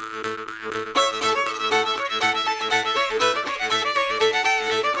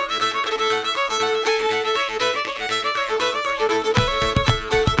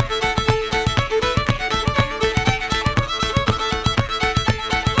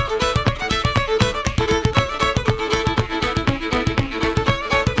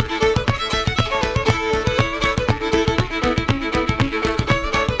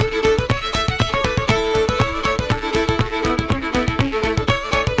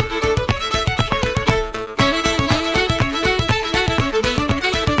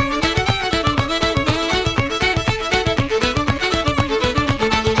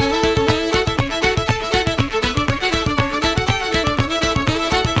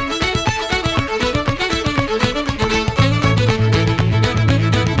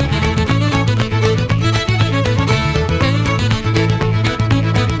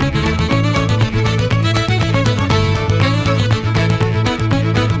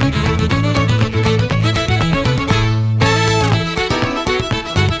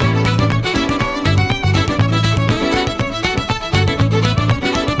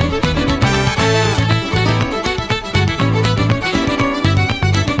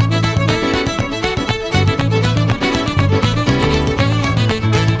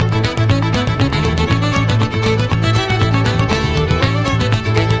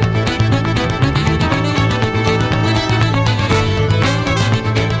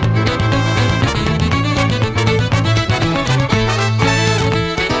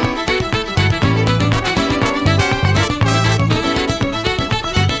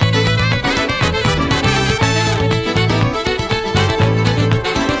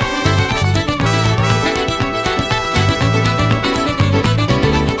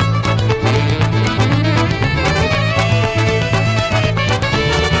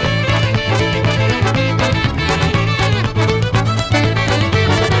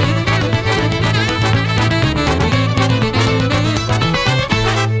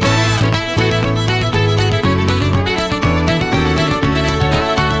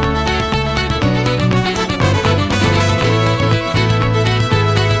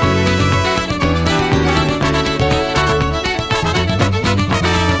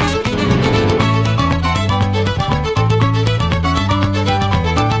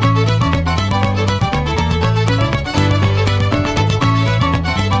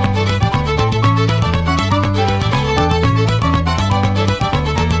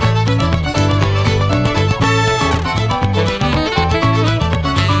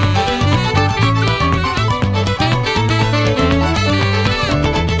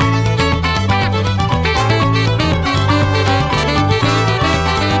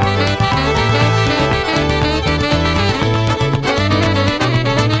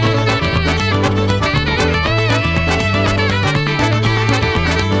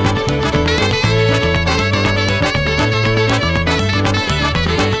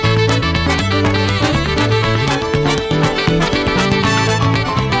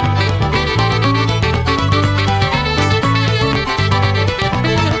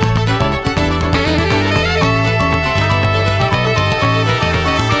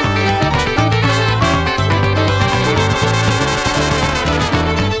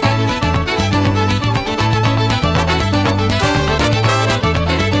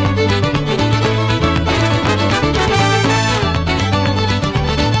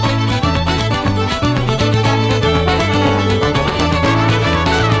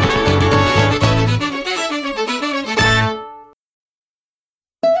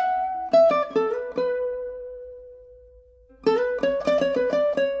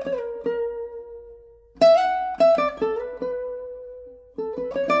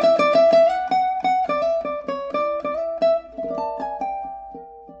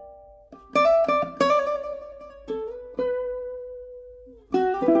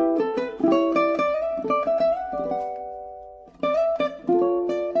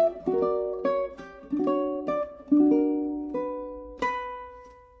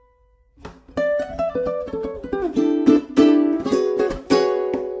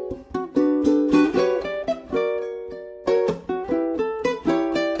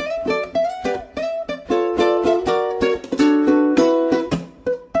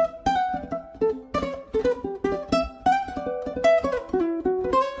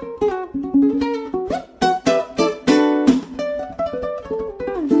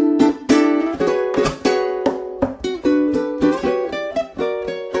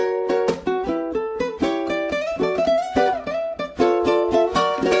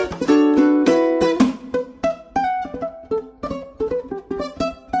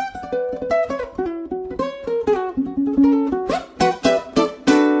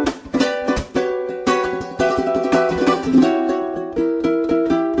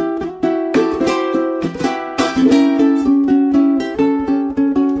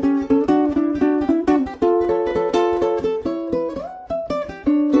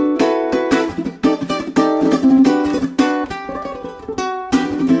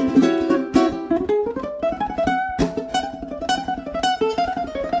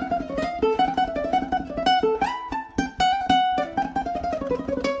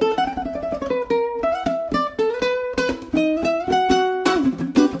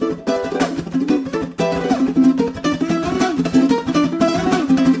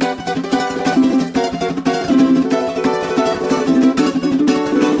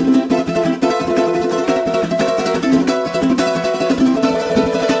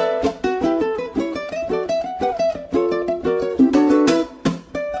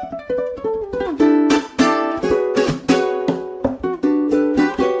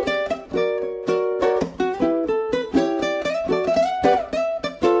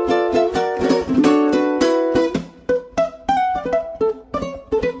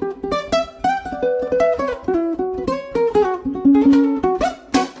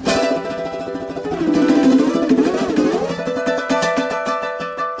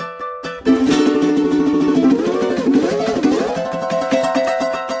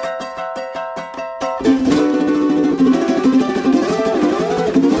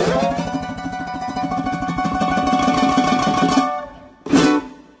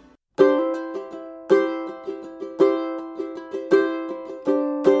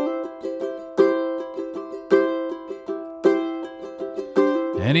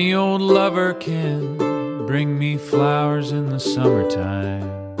 Any old lover can bring me flowers in the summertime,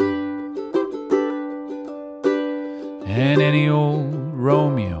 and any old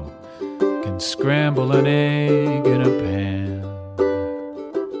Romeo can scramble an egg in a pan,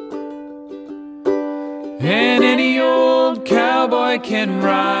 and any old cowboy can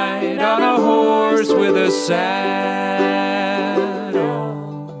ride on a horse with a saddle.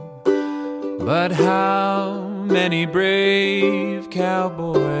 But how many brave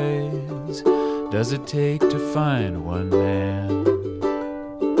cowboys does it take to find one man?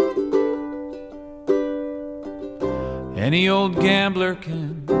 Any old gambler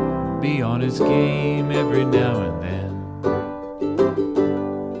can be on his game every now and then,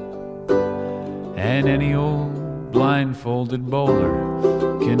 and any old blindfolded bowler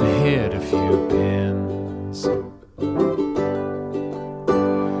can hit a few pins.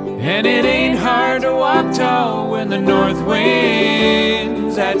 And it ain't hard to walk tall when the north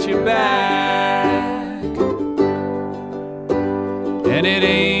wind's at your back, and it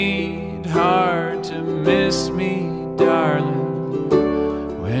ain't hard to miss me, darling,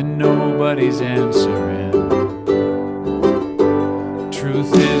 when nobody's answering.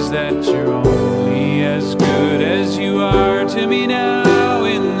 Truth is that you're only as good as you are to me now,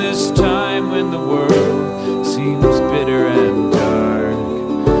 in this time when the world seems bitter and dark,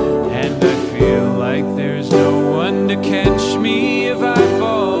 and I feel like there's no one to catch me if I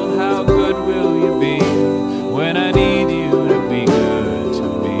fall. How good will you be when I need you to be good to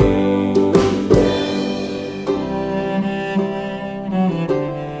me?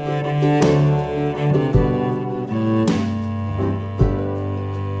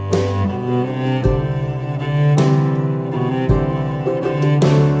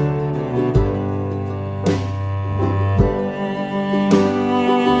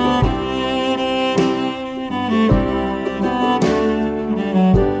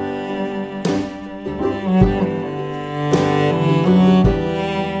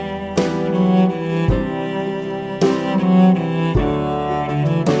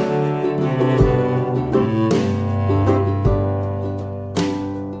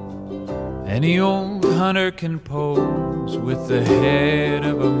 hunter can pose with the head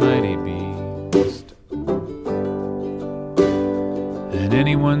of a mighty beast. And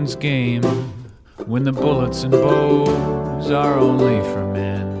anyone's game when the bullets and bows are only for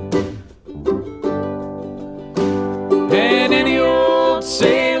men. And any old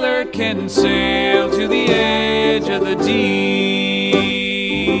sailor can sail to the edge of the deep.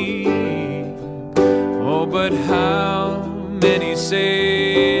 Oh, but how many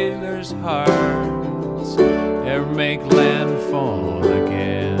sailors' hearts ever make landfall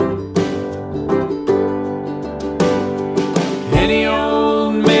again? Any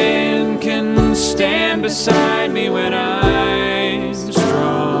old man can stand beside me when I'm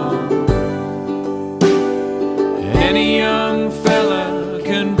strong. Any young fella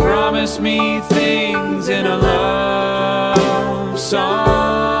can promise me things in a love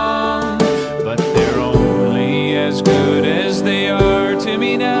song, but they're only as good as they are to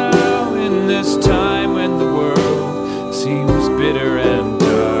me now in this time when the world seems bitter and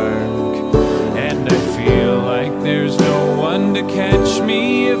dark, and I feel like there's no one to catch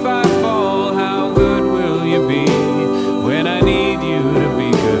me if I fall. How good will you be when I need you to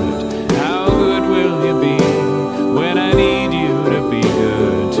be good? How good will you be when I need you to be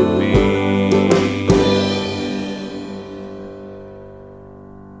good to me?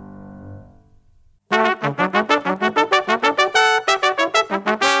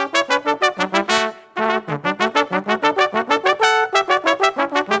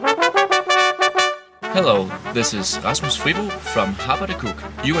 Hello, this is Rasmus Fribo from Harper the Cook.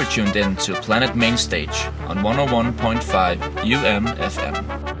 You are tuned in to Planet Main Stage on 101.5 FM.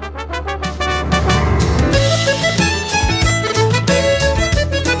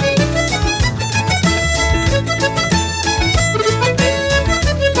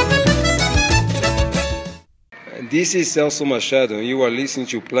 This is Celso Machado. You are listening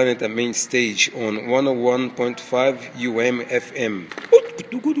to Planet Main Stage on 101.5 FM.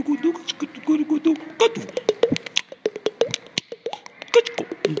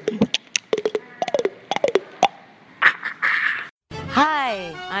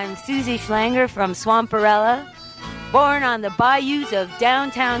 Hi, I'm Susie Schlanger from Swamperella, born on the bayous of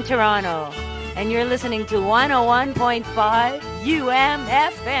downtown Toronto, and you're listening to 101.5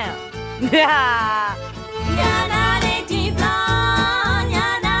 UMFM.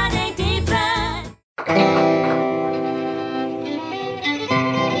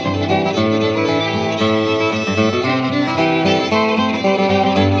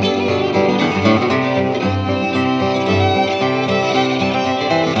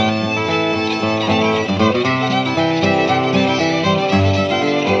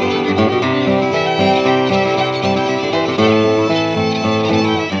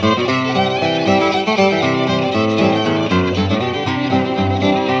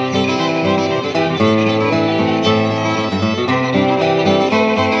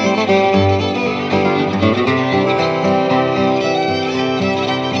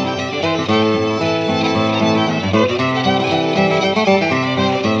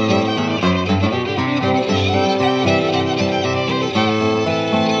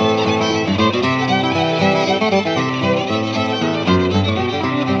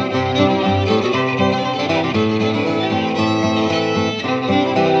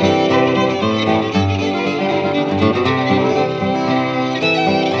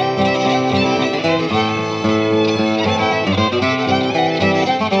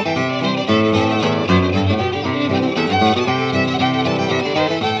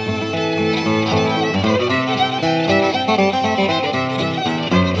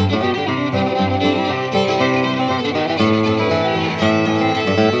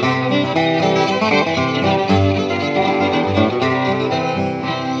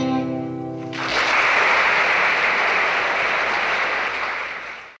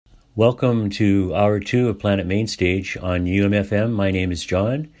 Welcome to Hour 2 of Planet Mainstage on UMFM. My name is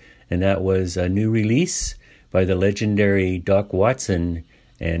John, and that was a new release by the legendary Doc Watson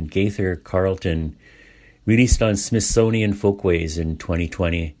and Gaither Carlton, released on Smithsonian Folkways in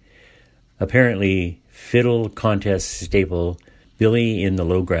 2020. Apparently, fiddle contest staple Billy in the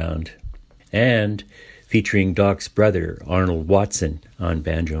Lowground, and featuring Doc's brother, Arnold Watson, on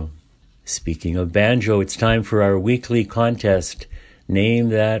banjo. Speaking of banjo, it's time for our weekly contest, Name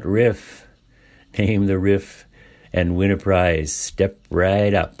That Riff. Name the riff and win a prize. Step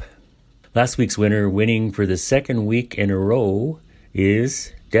right up. Last week's winner, winning for the second week in a row,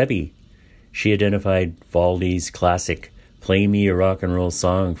 is Debbie. She identified Valdi's classic Play Me a Rock and Roll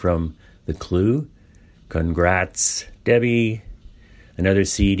Song from The Clue. Congrats, Debbie. Another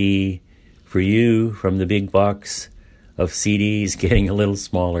CD for you from the big box of CDs getting a little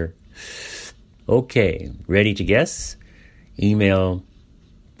smaller. Okay, ready to guess? Email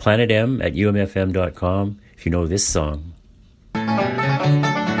planetm@umfm.com if you know this song.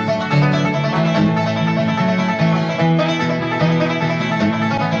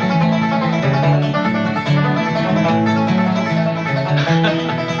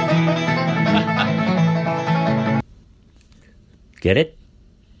 Get it?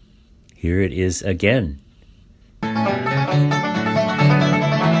 Here it is again.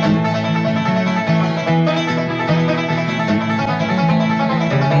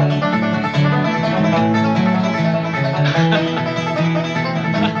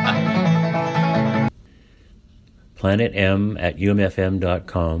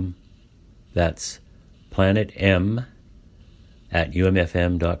 planetm@umfm.com. That's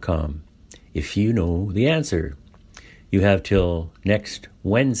planetm@umfm.com. If you know the answer. You have till next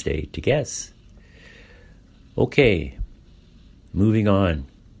Wednesday to guess. Okay, moving on.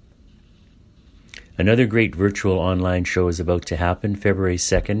 Another great virtual online show is about to happen February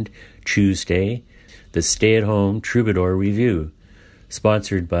 2nd, Tuesday, the Stay-at-Home Troubadour Review,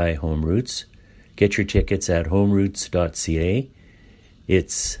 sponsored by Home Roots. Get your tickets at homeroots.ca.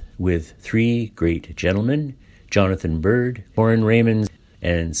 It's with three great gentlemen, Jonathan Bird, Warren Raymond,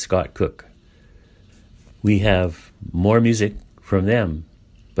 and Scott Cook. We have more music from them,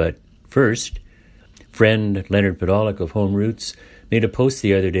 but first, friend Leonard Podolak of Home Roots made a post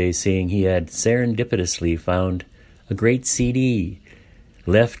the other day saying he had serendipitously found a great CD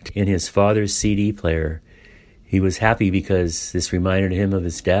left in his father's CD player. He was happy because this reminded him of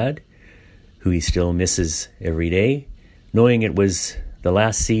his dad, who he still misses every day, knowing it was the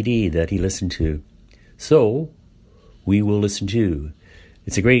last CD that he listened to. So, we will listen to.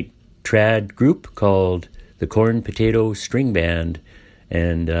 It's a great trad group called the Corn Potato String Band,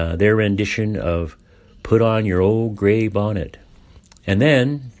 and their rendition of Put On Your Old Gray Bonnet. And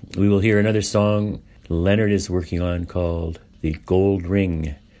then we will hear another song Leonard is working on called The Gold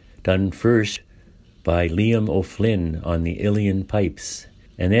Ring, done first by Liam O'Flynn on the Ilian pipes,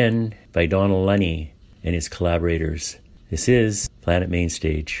 and then by Donald Lunny and his collaborators. This is Planet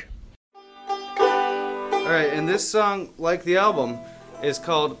Mainstage. All right, and this song, like the album, is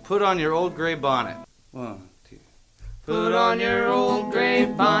called Put On Your Old Gray Bonnet. 1, 2. Put on your old gray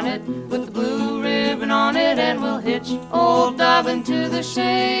bonnet with the blue ribbon on it, and we'll hitch old Dobbin to the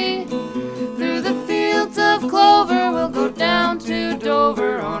shade. Through the fields of clover we'll go down to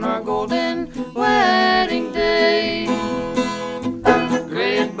Dover on our golden wedding day.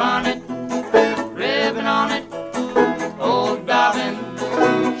 Gray bonnet, ribbon on it, old Dobbin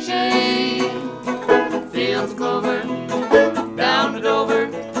shade. Fields of clover, down to Dover,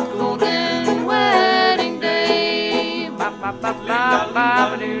 golden wedding day. Ba ba ba ba ba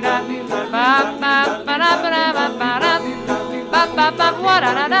ba da ba ba ba da ba da ba ba da ba ba ba wa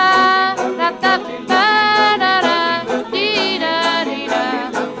da da da da da ba da da dee da dee da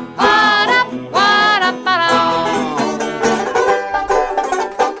wa da ba da.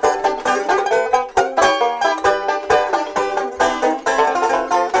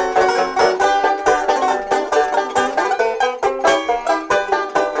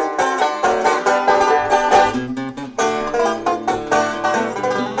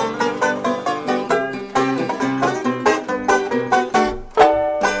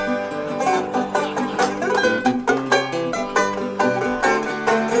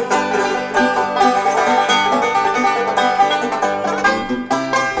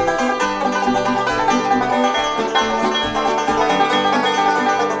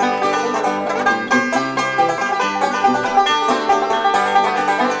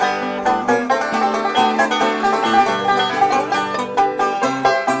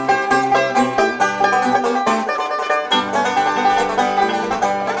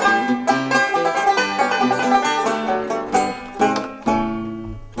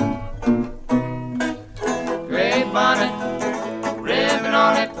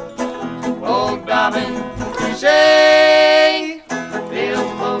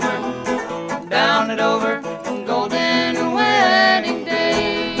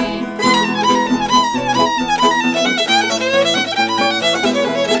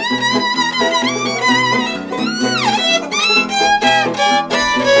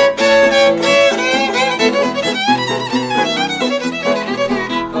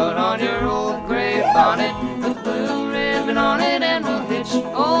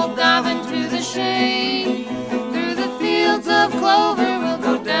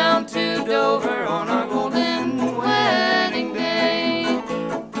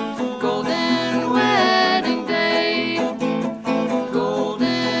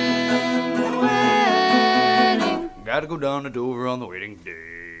 Gotta go down to Dover on the wedding day.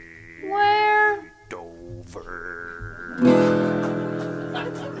 Where?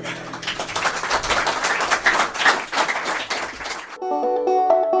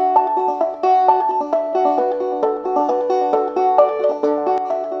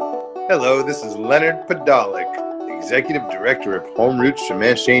 Hello, this is Leonard Podolak, Executive Director of Home Roots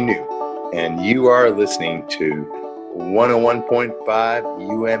Chemin New, and you are listening to 101.5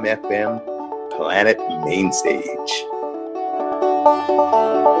 UMFM Planet Mainstage.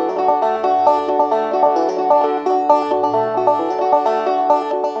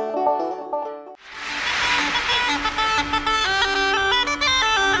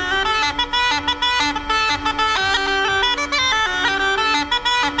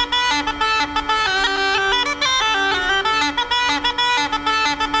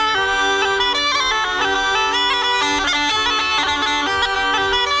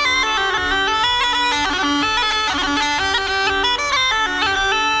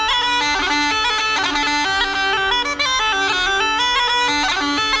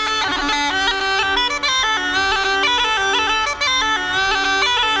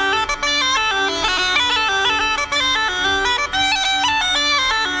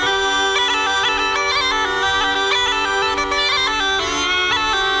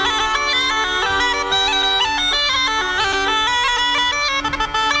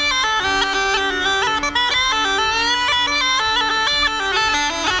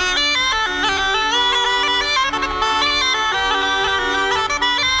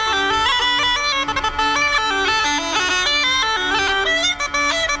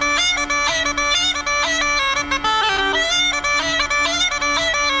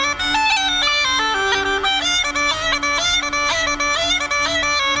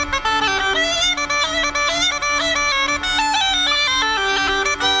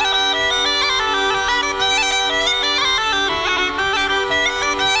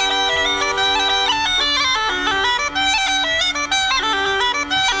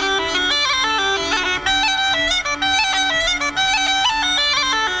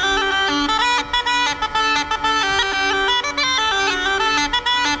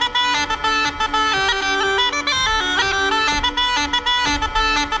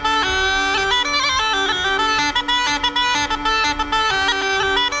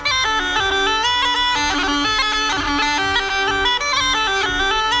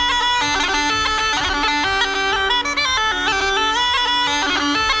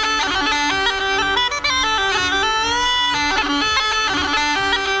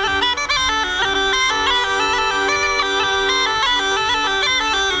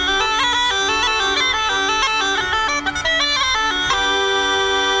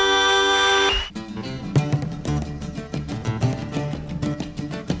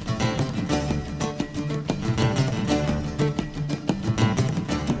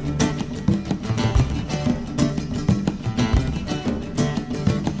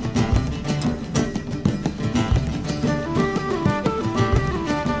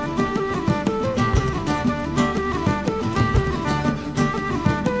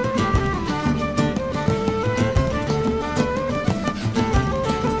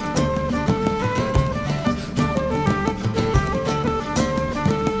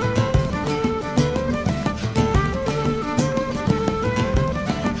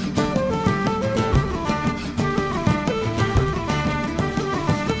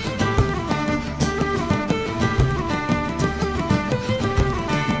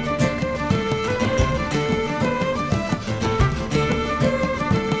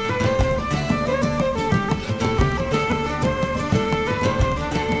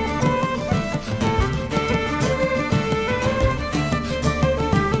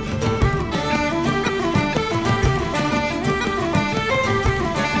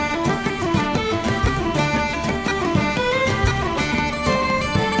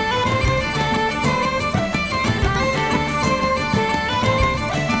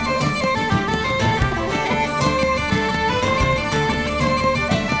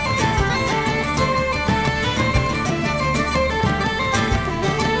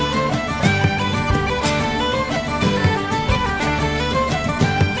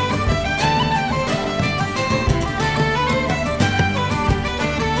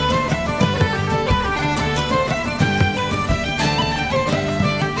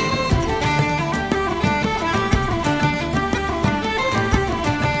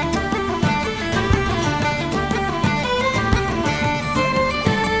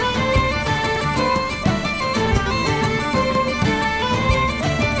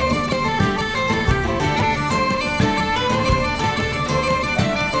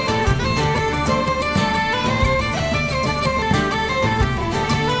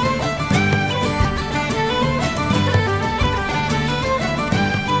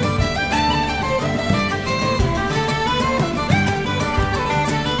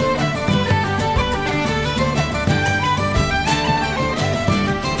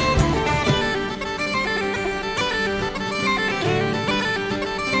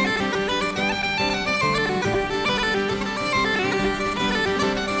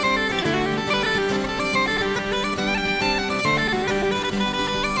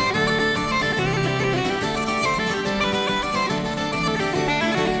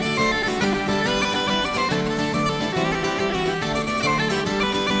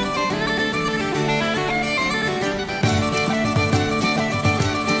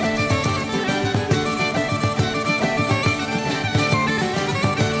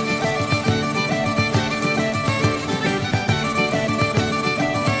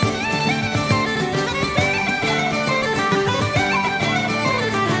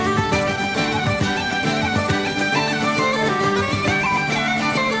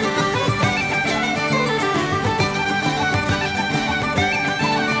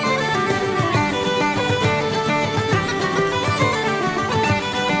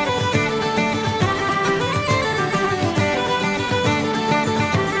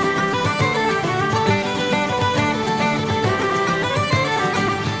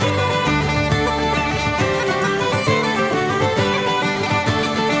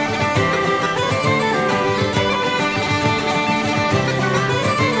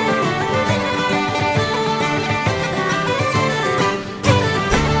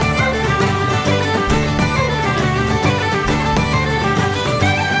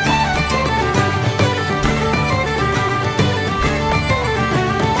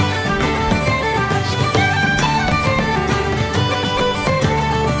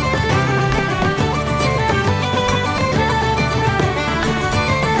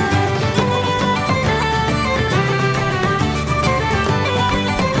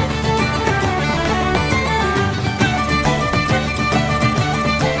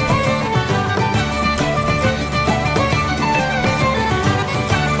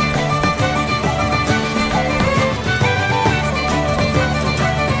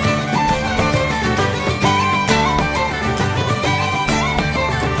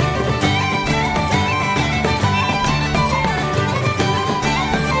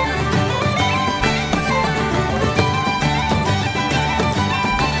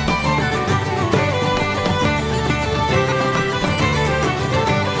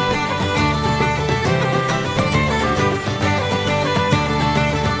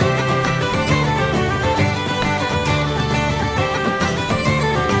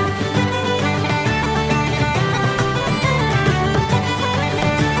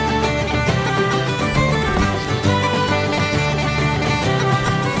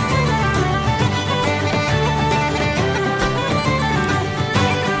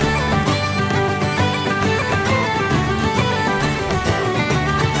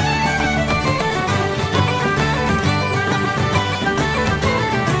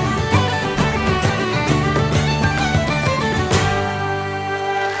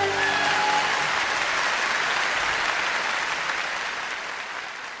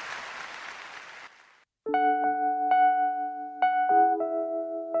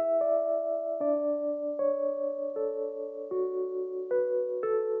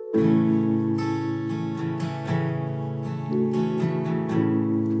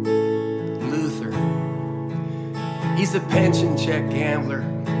 He's a pension check gambler.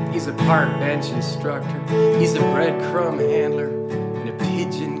 He's a park bench instructor. He's a breadcrumb handler and a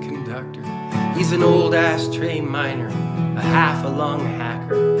pigeon conductor. He's an old ashtray miner, a half a lung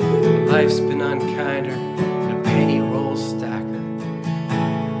hacker. Life's been unkinder than a penny roll stacker.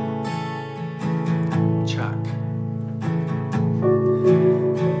 Chuck.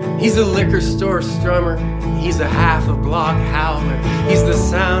 He's a liquor store strummer. He's a half a block howler. He's the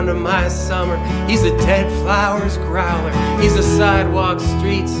sound of my summer. He's a dead flowers growler. He's a sidewalk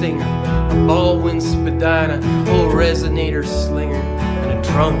street singer, a Baldwin Spadina, old resonator slinger, and a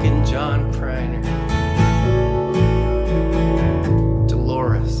drunken John Priner.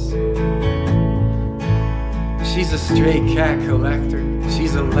 Dolores. She's a stray cat collector.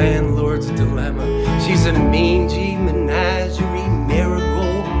 She's a landlord's dilemma. She's a mangy menagerie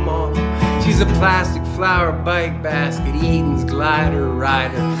marigold mama. She's a plastic flower bike basket, Eden's glider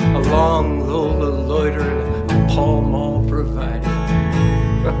rider, a long Lola loiter, and a Pall Mall provider.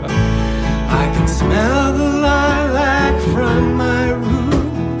 I can smell the lilac from my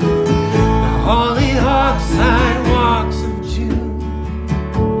room, the hollyhock sidewalks of June,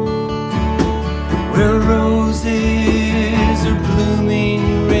 where roses are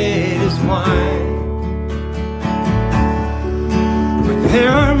blooming red as wine. But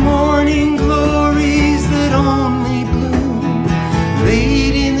there are morning glories that only bloom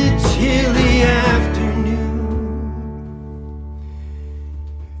late in the chilly afternoon,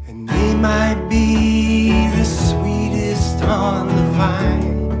 and they might be the sweetest on the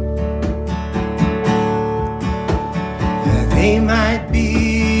vine. Yeah, they might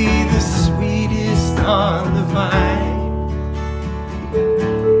be the sweetest on the vine.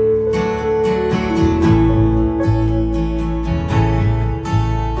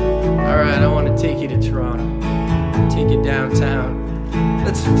 Alright, I want to take you to Toronto, take you downtown.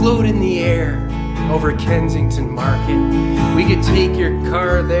 Let's float in the air over Kensington Market. We could take your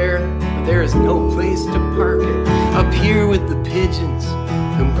car there, but there is no place to park it. Up here with the pigeons,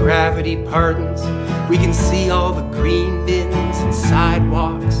 whom gravity pardons, we can see all the green bins and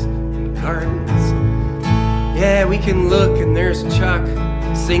sidewalks and gardens. Yeah, we can look and there's Chuck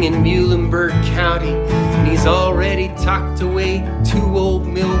singing Muhlenberg County, and he's already tucked away 2 old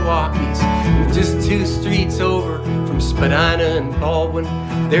Milwaukees. And just 2 streets over from Spadina and Baldwin,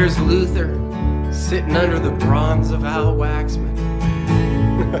 there's Luther sitting under the bronze of Al Waxman.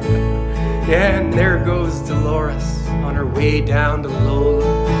 Yeah, and there goes Dolores on her way down to Lola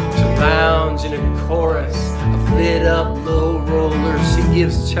to lounge in a chorus of lit up low rollers. She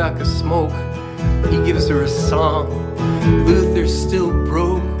gives Chuck a smoke, he gives her a song. Luther's still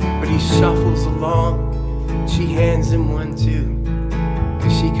broke, but he shuffles along. She hands him one too,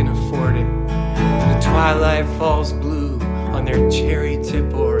 'cause she can afford it. The twilight falls blue on their cherry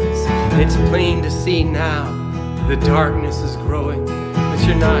tip oars, and it's plain to see now the darkness is growing, but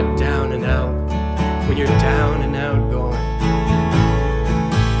you're not down and out when you're down and out going.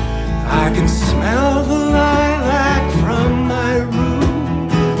 I can smell the lilac from my room,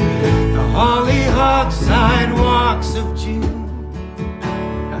 the hollyhock sidewalks of June,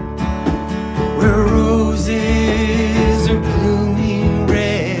 where roses are blooming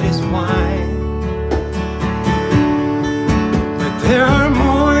red as wine. But there are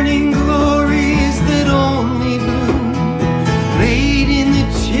morning glories that only bloom late in the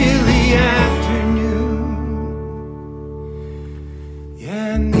chilly afternoon.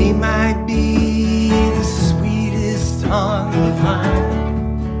 Yeah, and they might be the sweetest on the vine.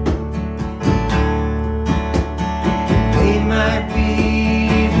 They might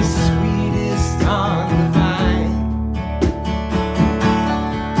be the sweetest on the vine.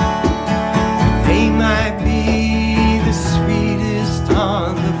 They might be the sweetest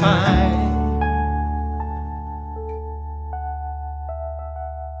on the vine.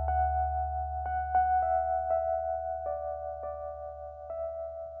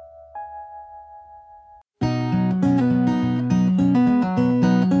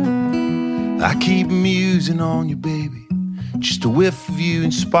 I keep musing on you, baby. Just a whiff of you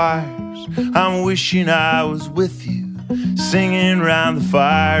inspires. I'm wishing I was with you, singing round the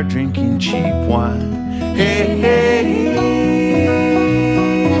fire, drinking cheap wine. Hey, hey, hey.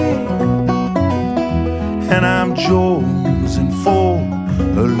 And I'm jonesing for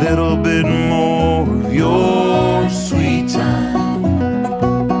a little bit more of your sweet time.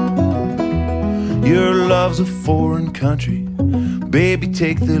 Your love's a foreign country, baby,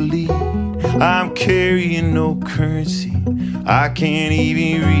 take the lead. I'm carrying no currency, I can't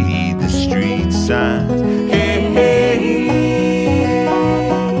even read the street signs. Hey, hey, hey.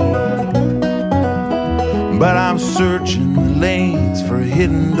 But I'm searching the lanes for a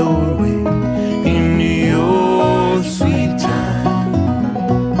hidden doorway into your sweet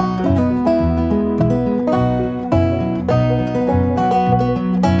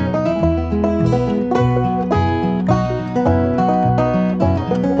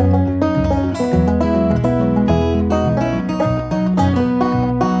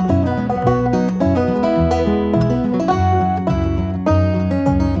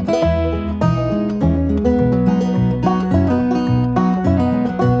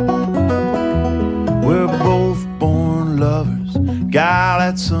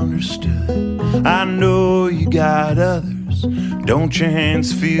that's understood. I know you got others. Don't your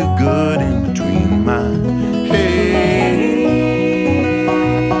hands feel good in between mine? Hey,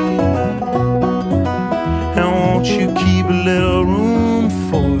 and won't you keep a little room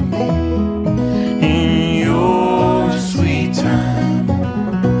for me in your sweet time?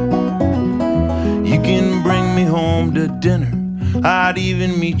 You can bring me home to dinner. I'd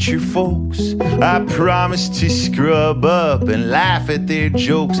even meet your folks. I promise to scrub up and laugh at their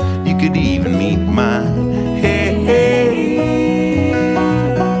jokes. You could even meet mine. Hey, hey,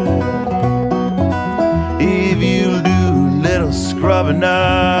 if you'll do a little scrubbing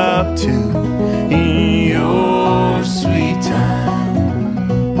up too in your sweet time.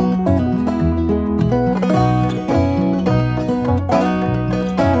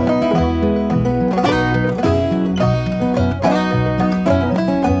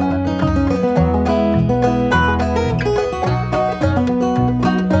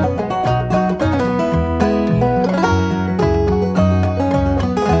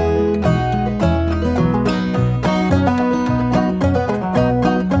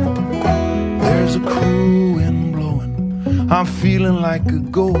 I'm feeling like a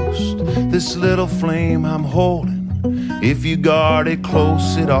ghost, this little flame I'm holding. If you guard it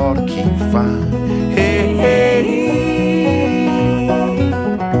close, it ought to keep fine. Hey, hey,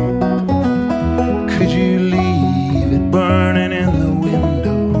 could you leave it burning in the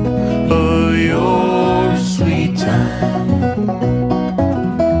window of your sweet time?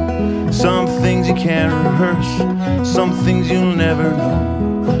 Some things you can't rehearse, some things you'll never know.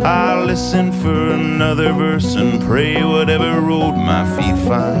 I'll listen for another verse and pray whatever road my feet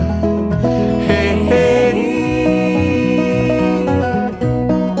find. Hey, hey,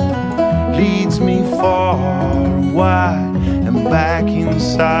 leads me far and wide and back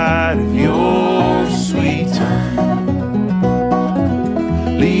inside of your sweet time.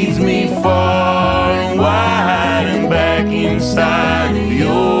 Leads me far and wide and back inside of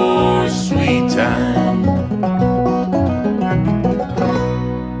your sweet time.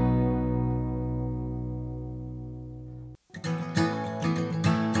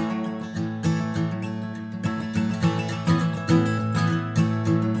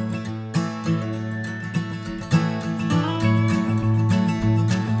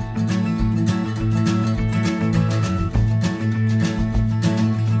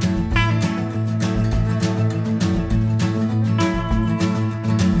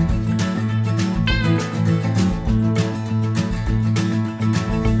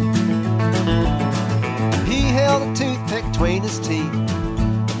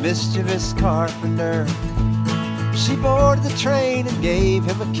 Mischievous carpenter. She boarded the train and gave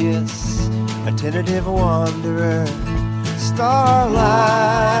him a kiss, a tentative wanderer.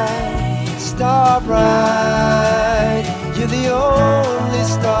 Starlight, star bright, you're the only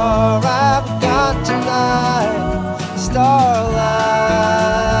star I've got tonight. Starlight.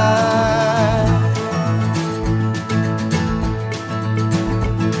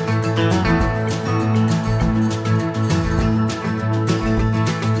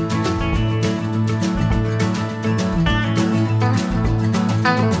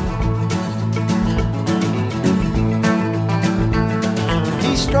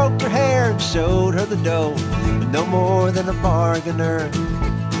 Stroked her hair and showed her the dough, but no more than a bargainer.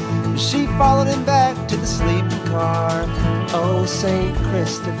 She followed him back to the sleeping car. Oh, St.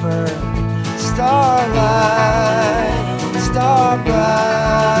 Christopher. Starlight, star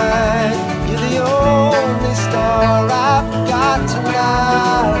bright, you're the only star I've got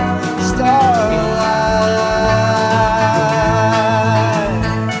tonight. Starlight.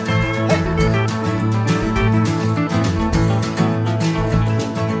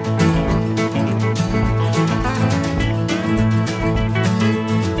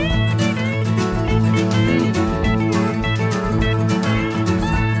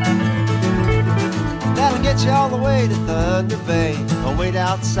 All the way to Thunder Bay, or wait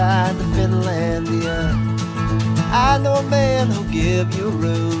outside the Finlandia. I know a man who'll give you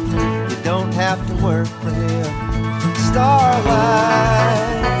room. You don't have to work for him. Starlight,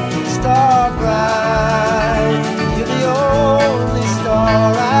 star bright, you're the only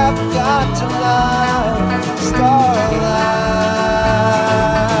star I've got tonight. Starlight.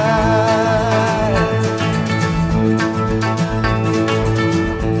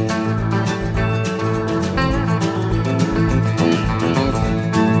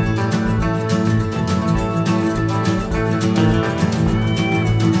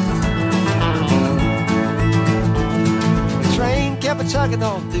 Chugging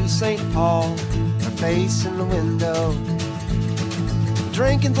on through St. Paul, her face in the window,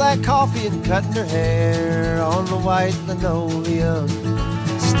 drinking black coffee and cutting her hair on the white linoleum.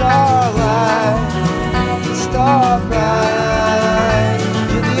 starlight, starbright.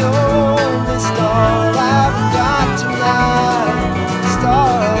 You're the only star I've got tonight,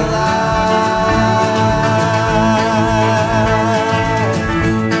 starlight.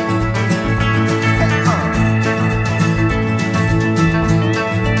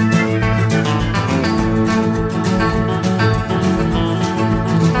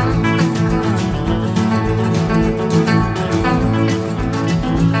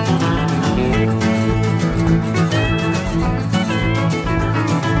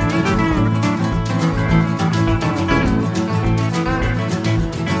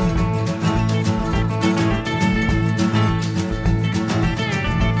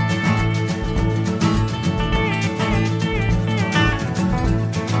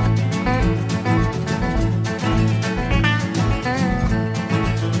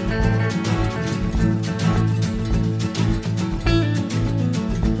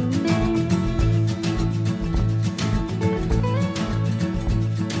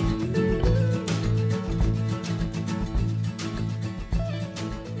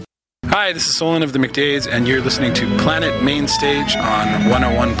 Hi, this is Solon of the McDays, and you're listening to Planet Main Stage on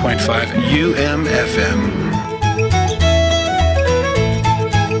 101.5 UMFM.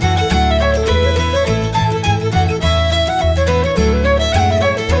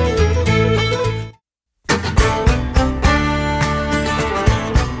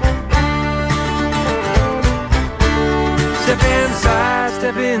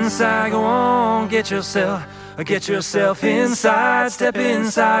 Step inside, go on, get yourself inside, step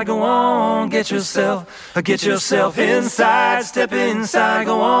inside, go on, get yourself inside, step inside,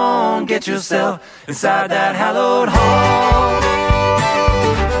 go on, get yourself inside that hallowed hall.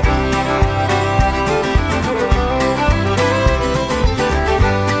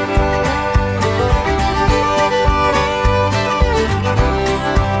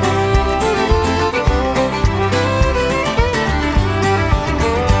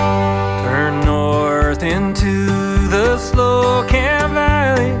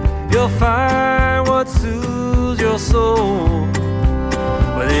 Find what soothes your soul.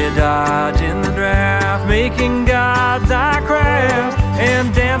 Well, they dodge in the draft, making God's eye crafts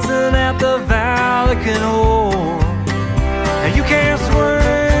and dancing at the Vatican hold. And you can't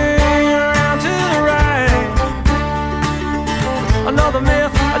swing around to the right. Another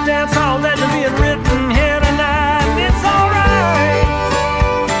myth, a dance hall legend being written here tonight. And it's alright.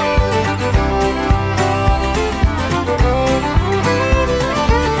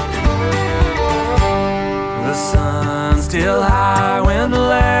 Still high when the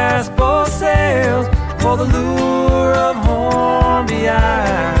last boat sails for the lure of Hornby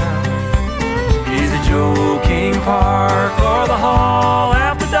Isle. Is it Joe King Park or the Hall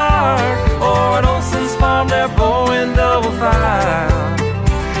after dark, or at Olson's Farm they're bowing double file?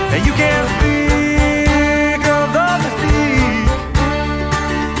 And you can't speak of the defeat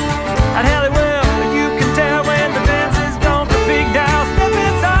at Halliwell, but you can tell when the dance is gone to peak. Now step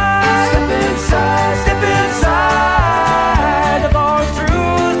inside, step inside, step inside.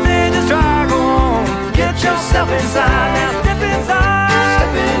 Yourself inside, now step inside,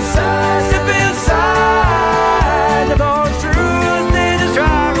 step inside, step inside. The door's true, they just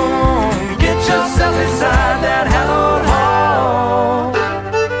drive on. Get yourself inside that hallowed hall.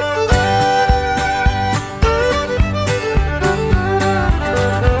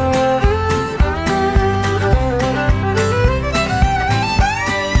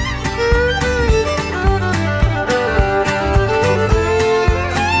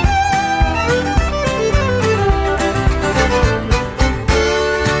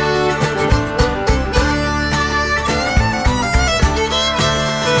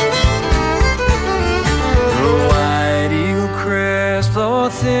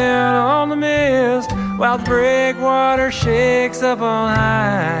 While the breakwater shakes up on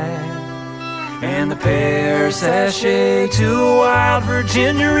high, and the pair sashay to a wild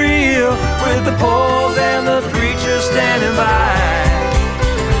Virginia reel, with the poles and the preacher standing by.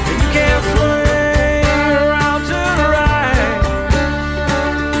 And you can't swing around to the right.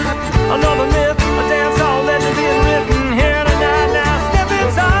 Another myth, a dance hall legend being written here tonight. Now step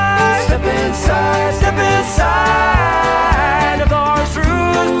inside, step inside, step inside. The door's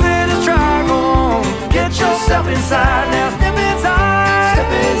through, then it's triangle. Get yourself inside, now step inside,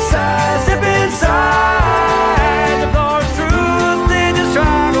 step inside, step inside. The door's through, then just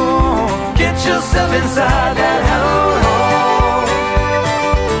try on. Get yourself inside that hallowed hall.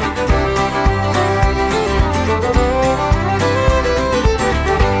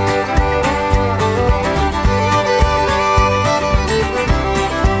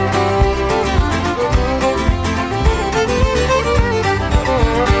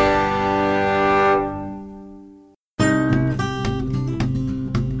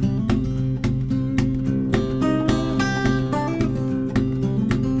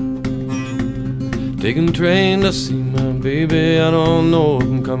 Taking the train to see my baby, I don't know if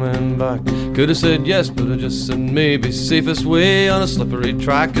I'm coming back. Could have said yes, but I just said maybe. Safest way on a slippery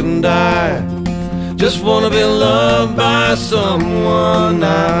track, and I just wanna be loved by someone.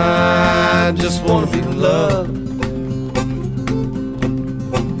 I just wanna be loved.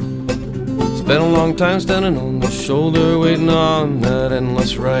 Spent a long time standing on the shoulder, waiting on that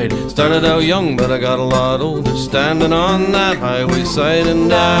endless ride. Started out young, but I got a lot older, standing on that highway side,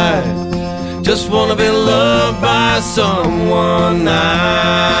 and I just wanna be loved by someone.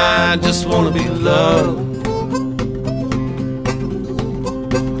 I just wanna be loved.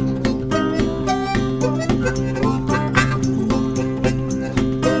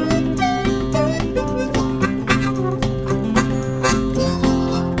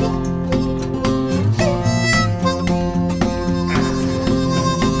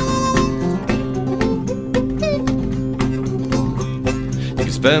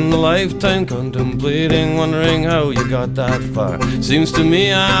 Spend a lifetime contemplating, wondering how you got that far. Seems to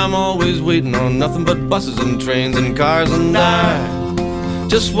me I'm always waiting on nothing but buses and trains and cars, and I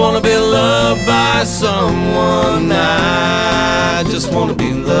just wanna be loved by someone. I just wanna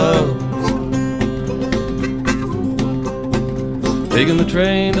be loved. Taking the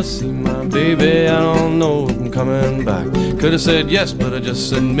train to see my baby, I don't know if I'm coming back. Could have said yes, but I just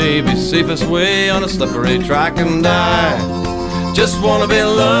said maybe. Safest way on a slippery track, and I just wanna be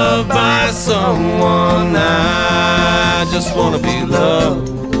loved by someone. I just wanna be loved.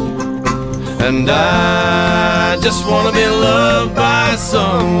 And I just wanna be loved by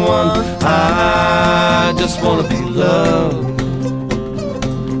someone. I just wanna be loved.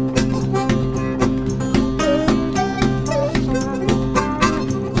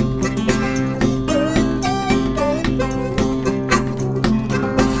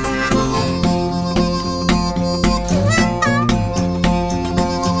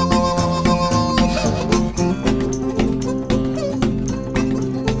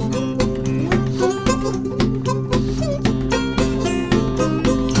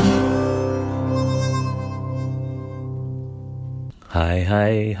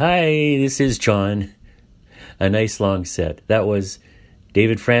 Hi, this is John. A nice long set. That was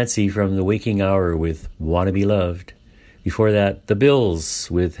David Francie from The Waking Hour with Wanna Be Loved. Before that, The Bills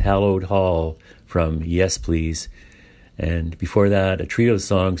with Hallowed Hall from Yes Please. And before that, a trio of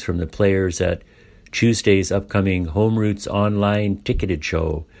songs from the players at Tuesday's upcoming Home Roots online ticketed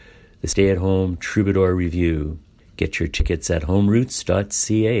show, the Stay-at-Home Troubadour Review. Get your tickets at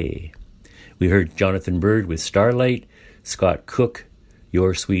homeroots.ca. We heard Jonathan Bird with Starlight, Scott Cook,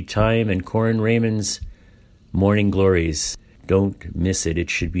 Your Sweet Time, and Corin Raymond's Morning Glories. Don't miss it. It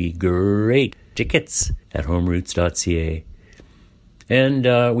should be great. Tickets at homeroots.ca. And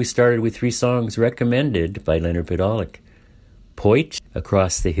we started with 3 songs recommended by Leonard Podolak. Poit,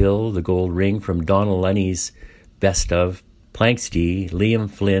 Across the Hill, The Gold Ring from Donald Lunny's Best Of. Planksty, Liam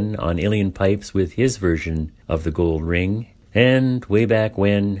Flynn on Ilian Pipes with his version of The Gold Ring. And way back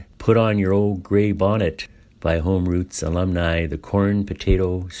when, Put On Your Old Grey Bonnet by Home Roots alumni, the Corn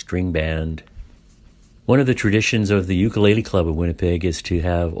Potato String Band. One of the traditions of the Ukulele Club of Winnipeg is to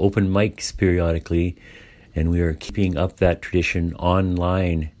have open mics periodically, and we are keeping up that tradition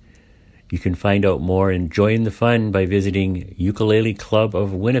online. You can find out more and join the fun by visiting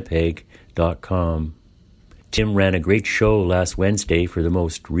ukuleleclubofwinnipeg.com. Tim ran a great show last Wednesday for the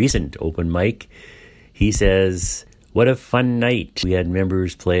most recent open mic. He says, "What a fun night. We had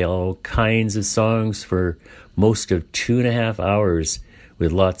members play all kinds of songs for most of 2.5 hours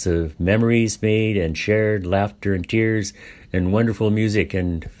with lots of memories made and shared, laughter and tears, and wonderful music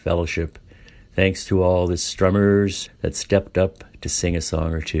and fellowship. Thanks to all the strummers that stepped up to sing a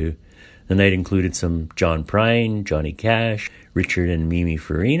song or two. The night included some John Prine, Johnny Cash, Richard and Mimi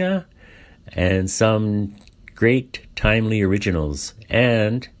Farina, and some great timely originals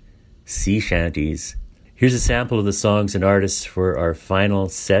and sea shanties. Here's a sample of the songs and artists for our final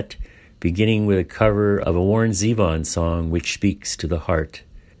set, beginning with a cover of a Warren Zevon song which speaks to the heart.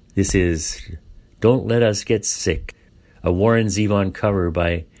 This is Don't Let Us Get Sick, a Warren Zevon cover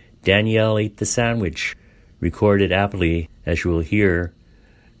by Danielle Ate the Sandwich, recorded aptly, as you will hear,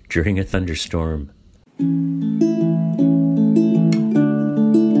 during a thunderstorm.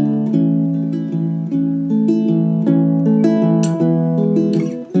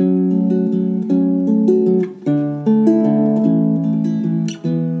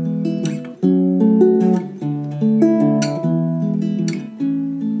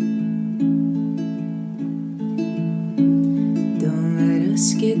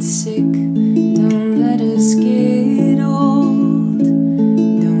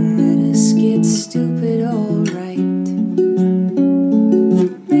 Stupid, alright.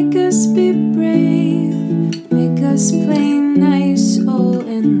 Make us be brave.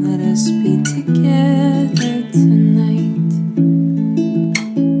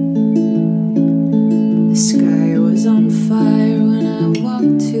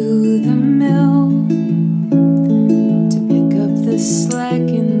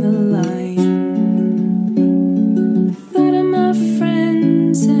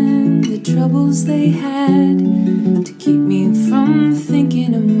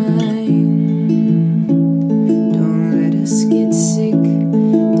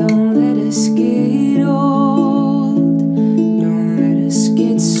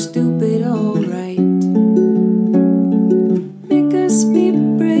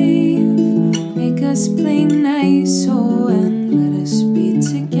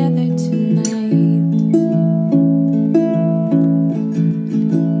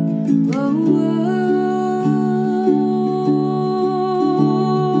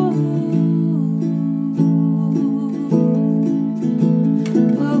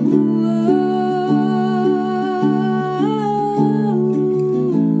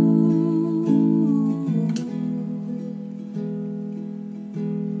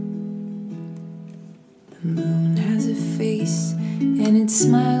 The moon has a face and it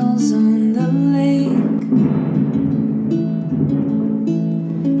smiles on the lake.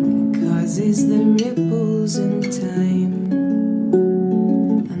 It causes the ripples in time.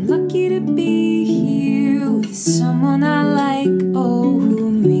 I'm lucky to be here with someone I like, oh, who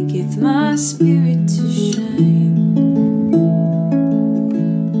maketh my spirit to shine.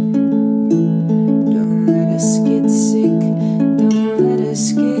 Don't let us get sick, don't let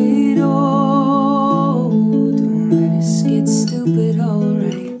us get old, don't let us get stupid,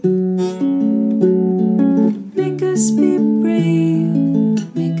 alright. Make us be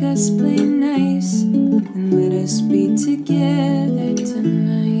brave, make us play nice, and let us be together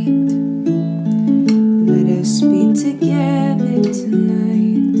tonight. Let us be together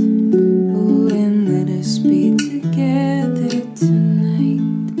tonight. Oh, and let us be together tonight.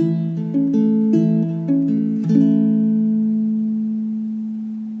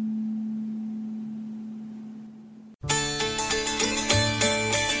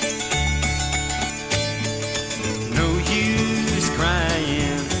 No use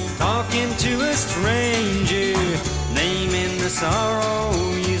crying, talking to a stranger, naming the sorrow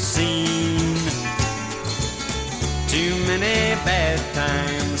you've seen. Too many bad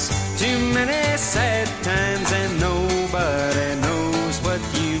times, too many sad times, and nobody knows what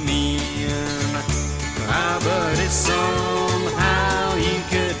you mean. Ah, but if somehow you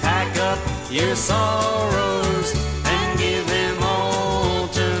could pack up your sorrows and give them all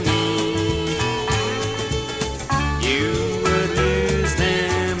to me, you would lose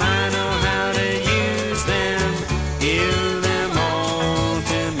them. I know how to use them. Give them all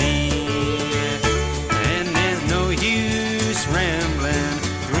to me. And there's no use rambling,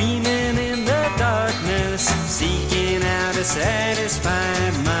 dreaming in the darkness, seeking out a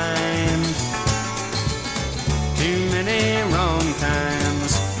satisfied mind. Too many wrong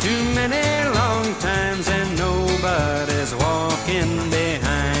times, too many long times, and nobody's walking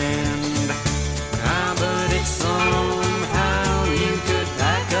behind. Ah, but if somehow you could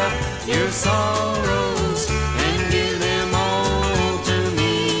pack up your sorrows and give them all to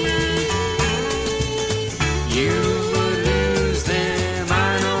me, you would lose them.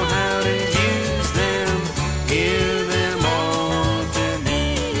 I know how to use them. Give them all to me.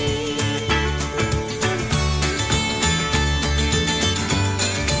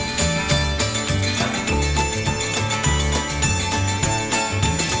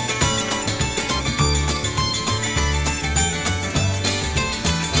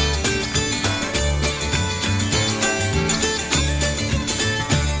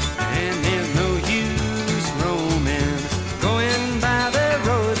 And there's no use roaming, going by the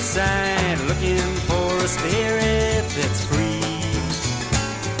roadside, looking for a spirit that's free.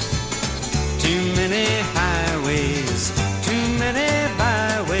 Too many highways, too many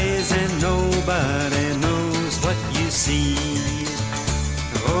byways, and nobody knows what you see.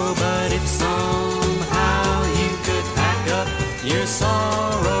 Oh, but if somehow you could pack up your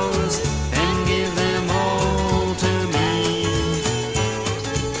sorrows and give them all to me,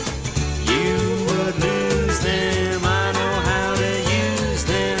 you would lose them. I know how to use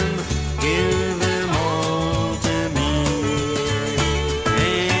them. Give them all to me.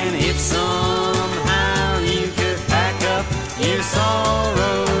 And if somehow you could pack up your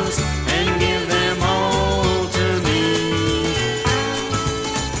sorrows and give them all to me,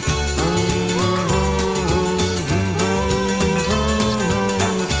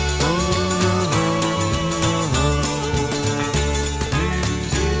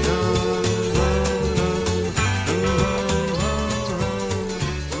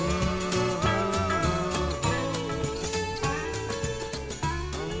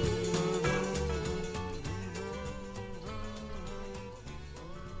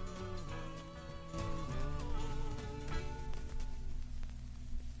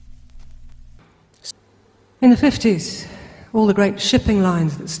 In the 50s, all the great shipping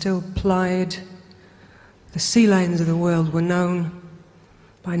lines that still plied the sea lanes of the world were known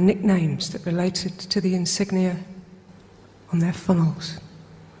by nicknames that related to the insignia on their funnels.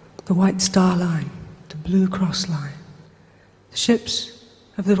 The White Star Line, the Blue Cross Line. The ships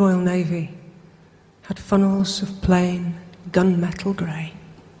of the Royal Navy had funnels of plain gunmetal grey.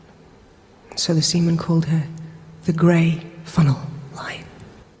 And so the seamen called her the Grey Funnel Line.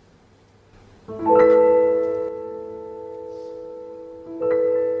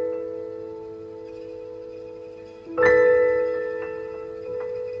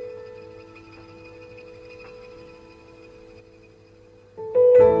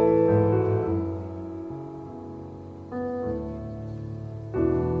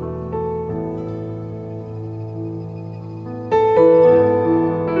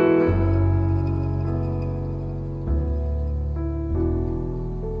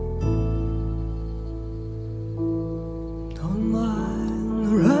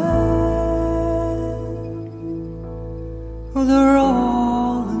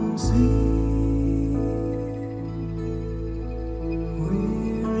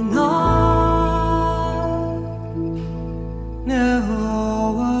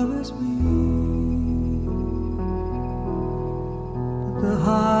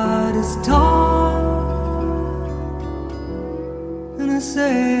 finest time in a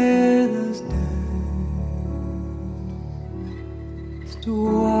sailor's day is to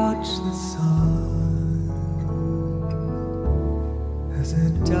watch the sun as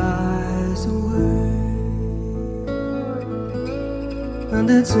it dies away. And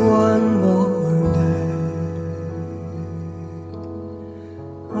it's one more day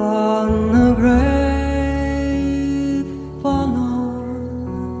on the great funnel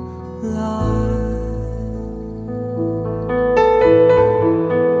line.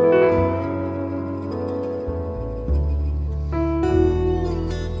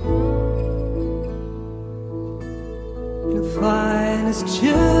 The finest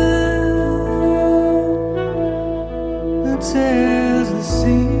tune that tells the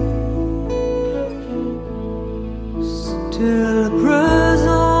sea still a prison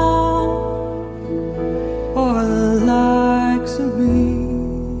for the likes of me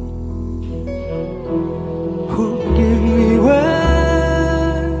who give me wings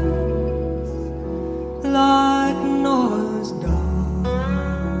like Noah's dove.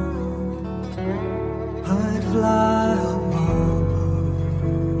 I'd fly above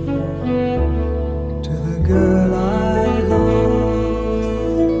to the girl I love,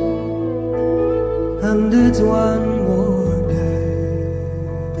 and it's one more day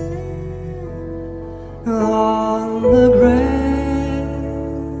on the great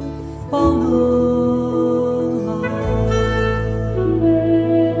funnel line.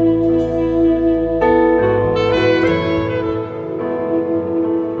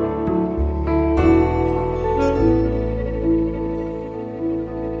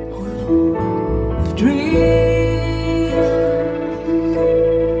 If dreams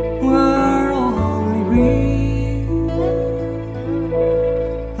were only real,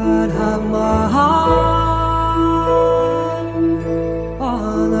 I'd have my heart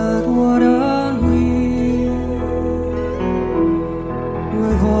on that wooden wheel.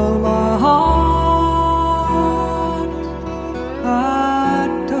 With all my heart,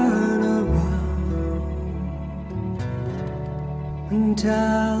 I'd turn around and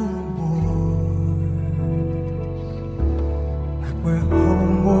tell the boys that we're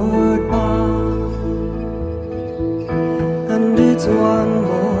homeward bound. And it's one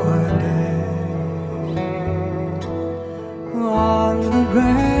more day on the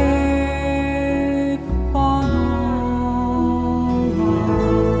great funnel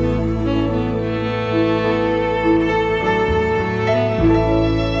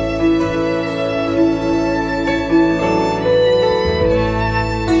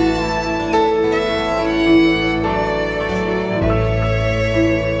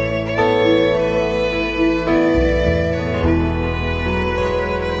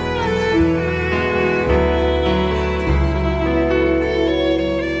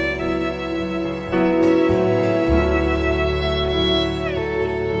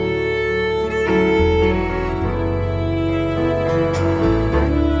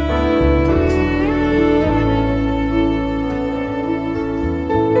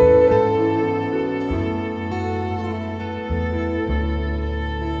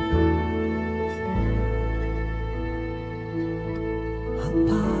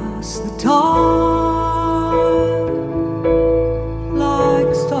pass the time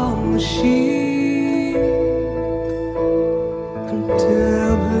like storm machine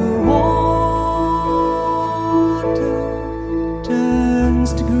until blue water turns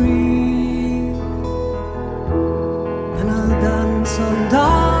to green, and I'll dance on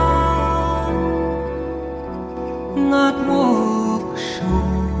down that walk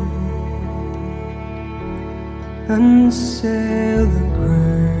ashore and sail the great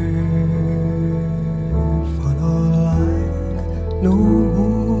funnel line no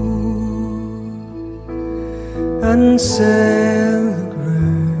more, and sail the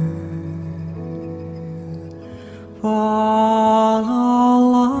great funnel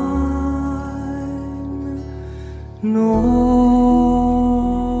line no more.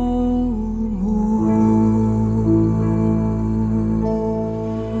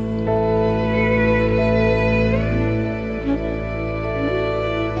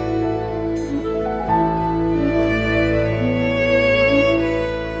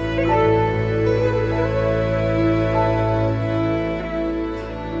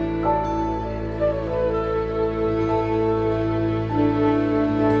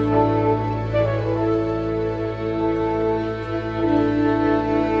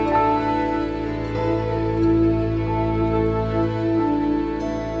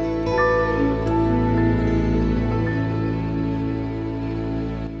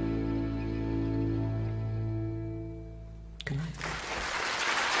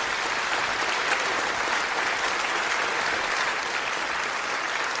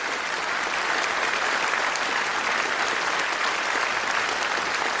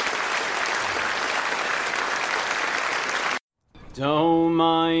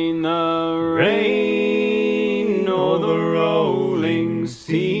 rain or the rolling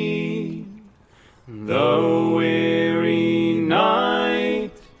sea. The weary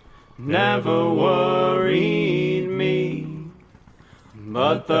night never worried me,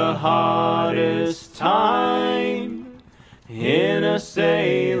 but the hardest time in a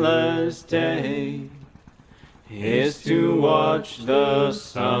sailor's day is to watch the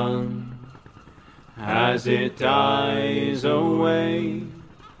sun as it dies away.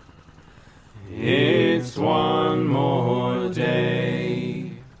 It's one more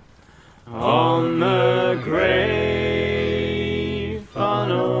day on the grey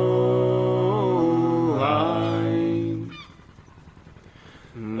funnel line.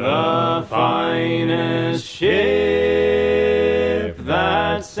 The finest ship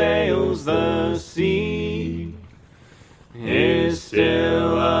that sails the sea is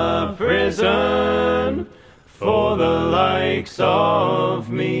still a prison for the likes of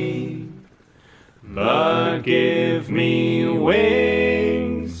me. But give me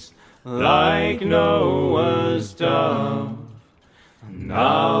wings like Noah's dove, and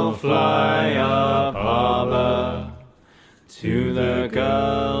I'll fly up harbor to the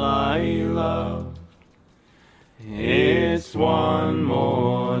girl I love. It's one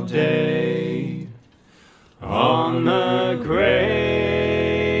more day on the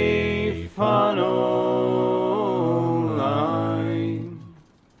grey funnel line.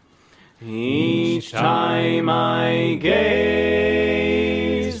 Each time I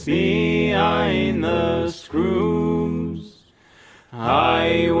gaze behind the screws,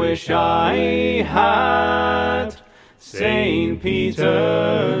 I wish I had St.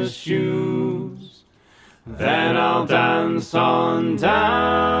 Peter's shoes. Then I'll dance on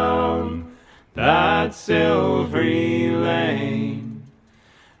down that silvery lane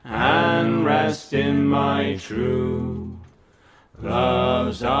and rest in my true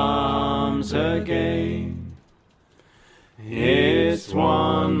love's arms again. It's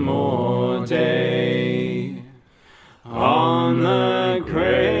one more day on the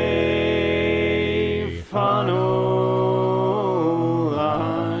grey funnel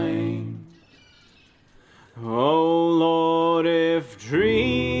line. Oh Lord, if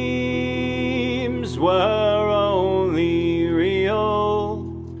dreams were only real,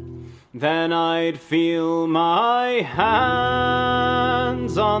 then I'd feel my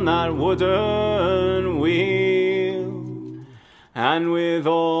hands on that wooden wheel, and with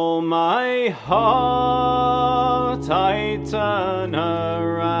all my heart I'd turn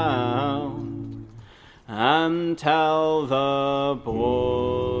around and tell the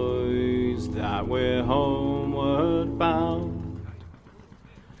boys that we're homeward bound.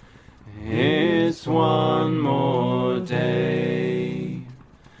 It's one more day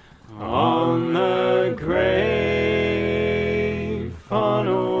on the grey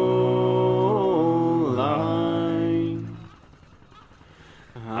funnel line.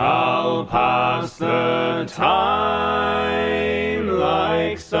 I'll pass the time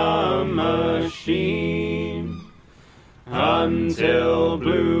like some machine until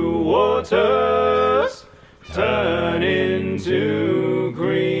blue waters turn into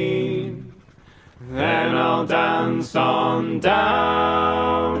green. Then I'll dance on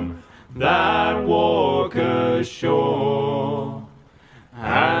down that walk ashore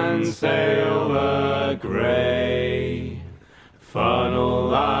and sail the grey funnel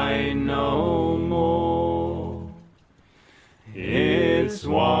line no more. It's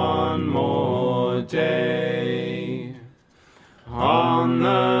one more day on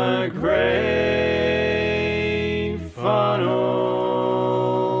the grey funnel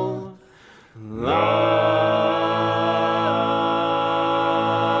line.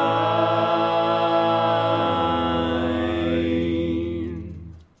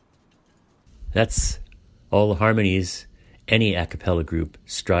 That's all the harmonies any a cappella group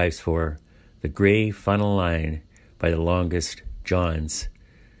strives for. The Grey Funnel Line by the Longest Johns,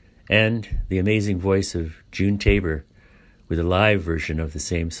 and the amazing voice of June Tabor with a live version of the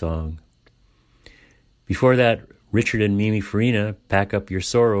same song. Before that, Richard and Mimi Farina, Pack Up Your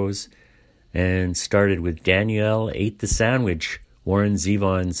Sorrows, and started with Danielle Ate the Sandwich, Warren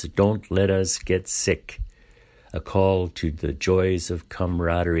Zevon's Don't Let Us Get Sick, a call to the joys of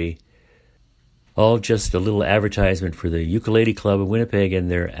camaraderie. All just a little advertisement for the Ukulele Club of Winnipeg and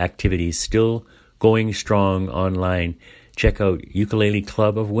their activities still going strong online. Check out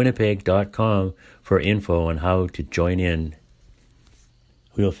ukuleleclubofwinnipeg.com for info on how to join in.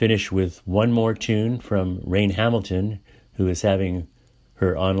 We'll finish with one more tune from Raine Hamilton, who is having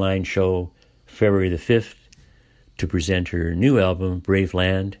her online show February the 5th to present her new album, Brave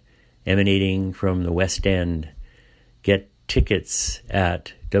Land, emanating from the West End. Get tickets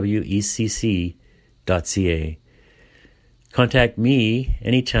at wecc.ca. Contact me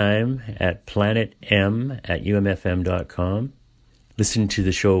anytime at planetm@umfm.com. Listen to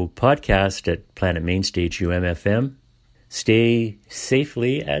the show podcast at Planet Mainstage UMFM. Stay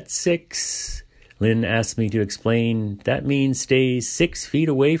safely at 6. Lynn asked me to explain that means stay 6 feet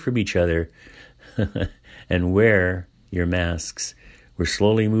away from each other and wear your masks. We're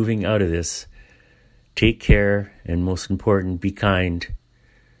slowly moving out of this. Take care, and most important, be kind.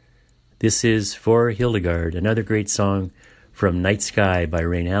 This is For Hildegard, another great song from Night Sky by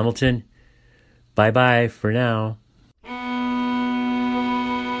Raine Hamilton. Bye-bye for now.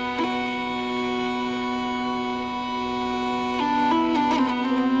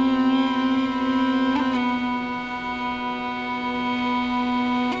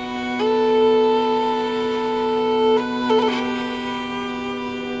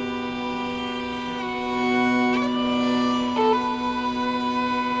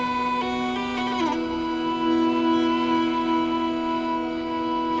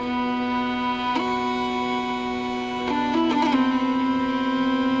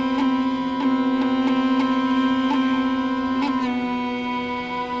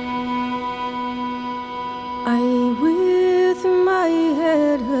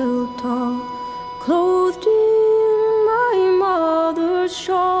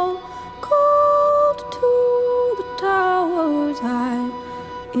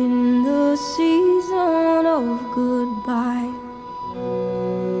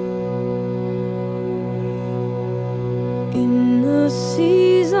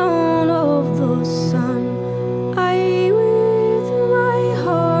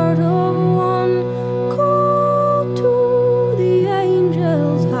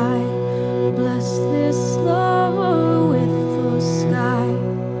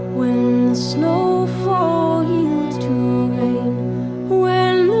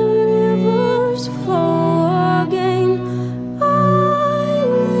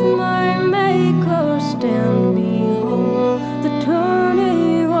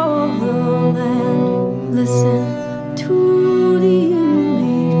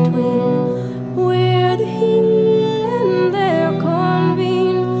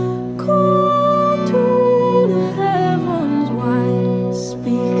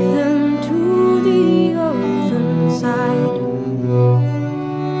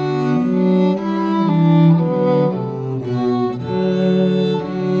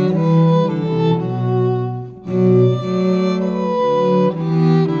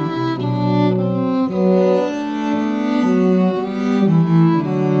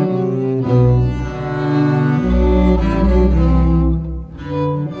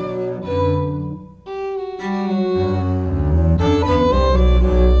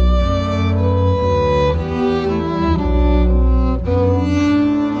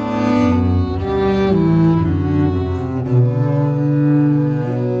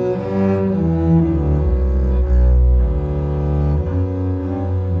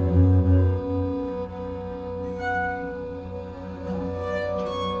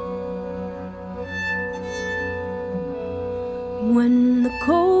 When the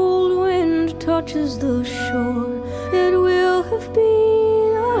cold wind touches the shore, it will have been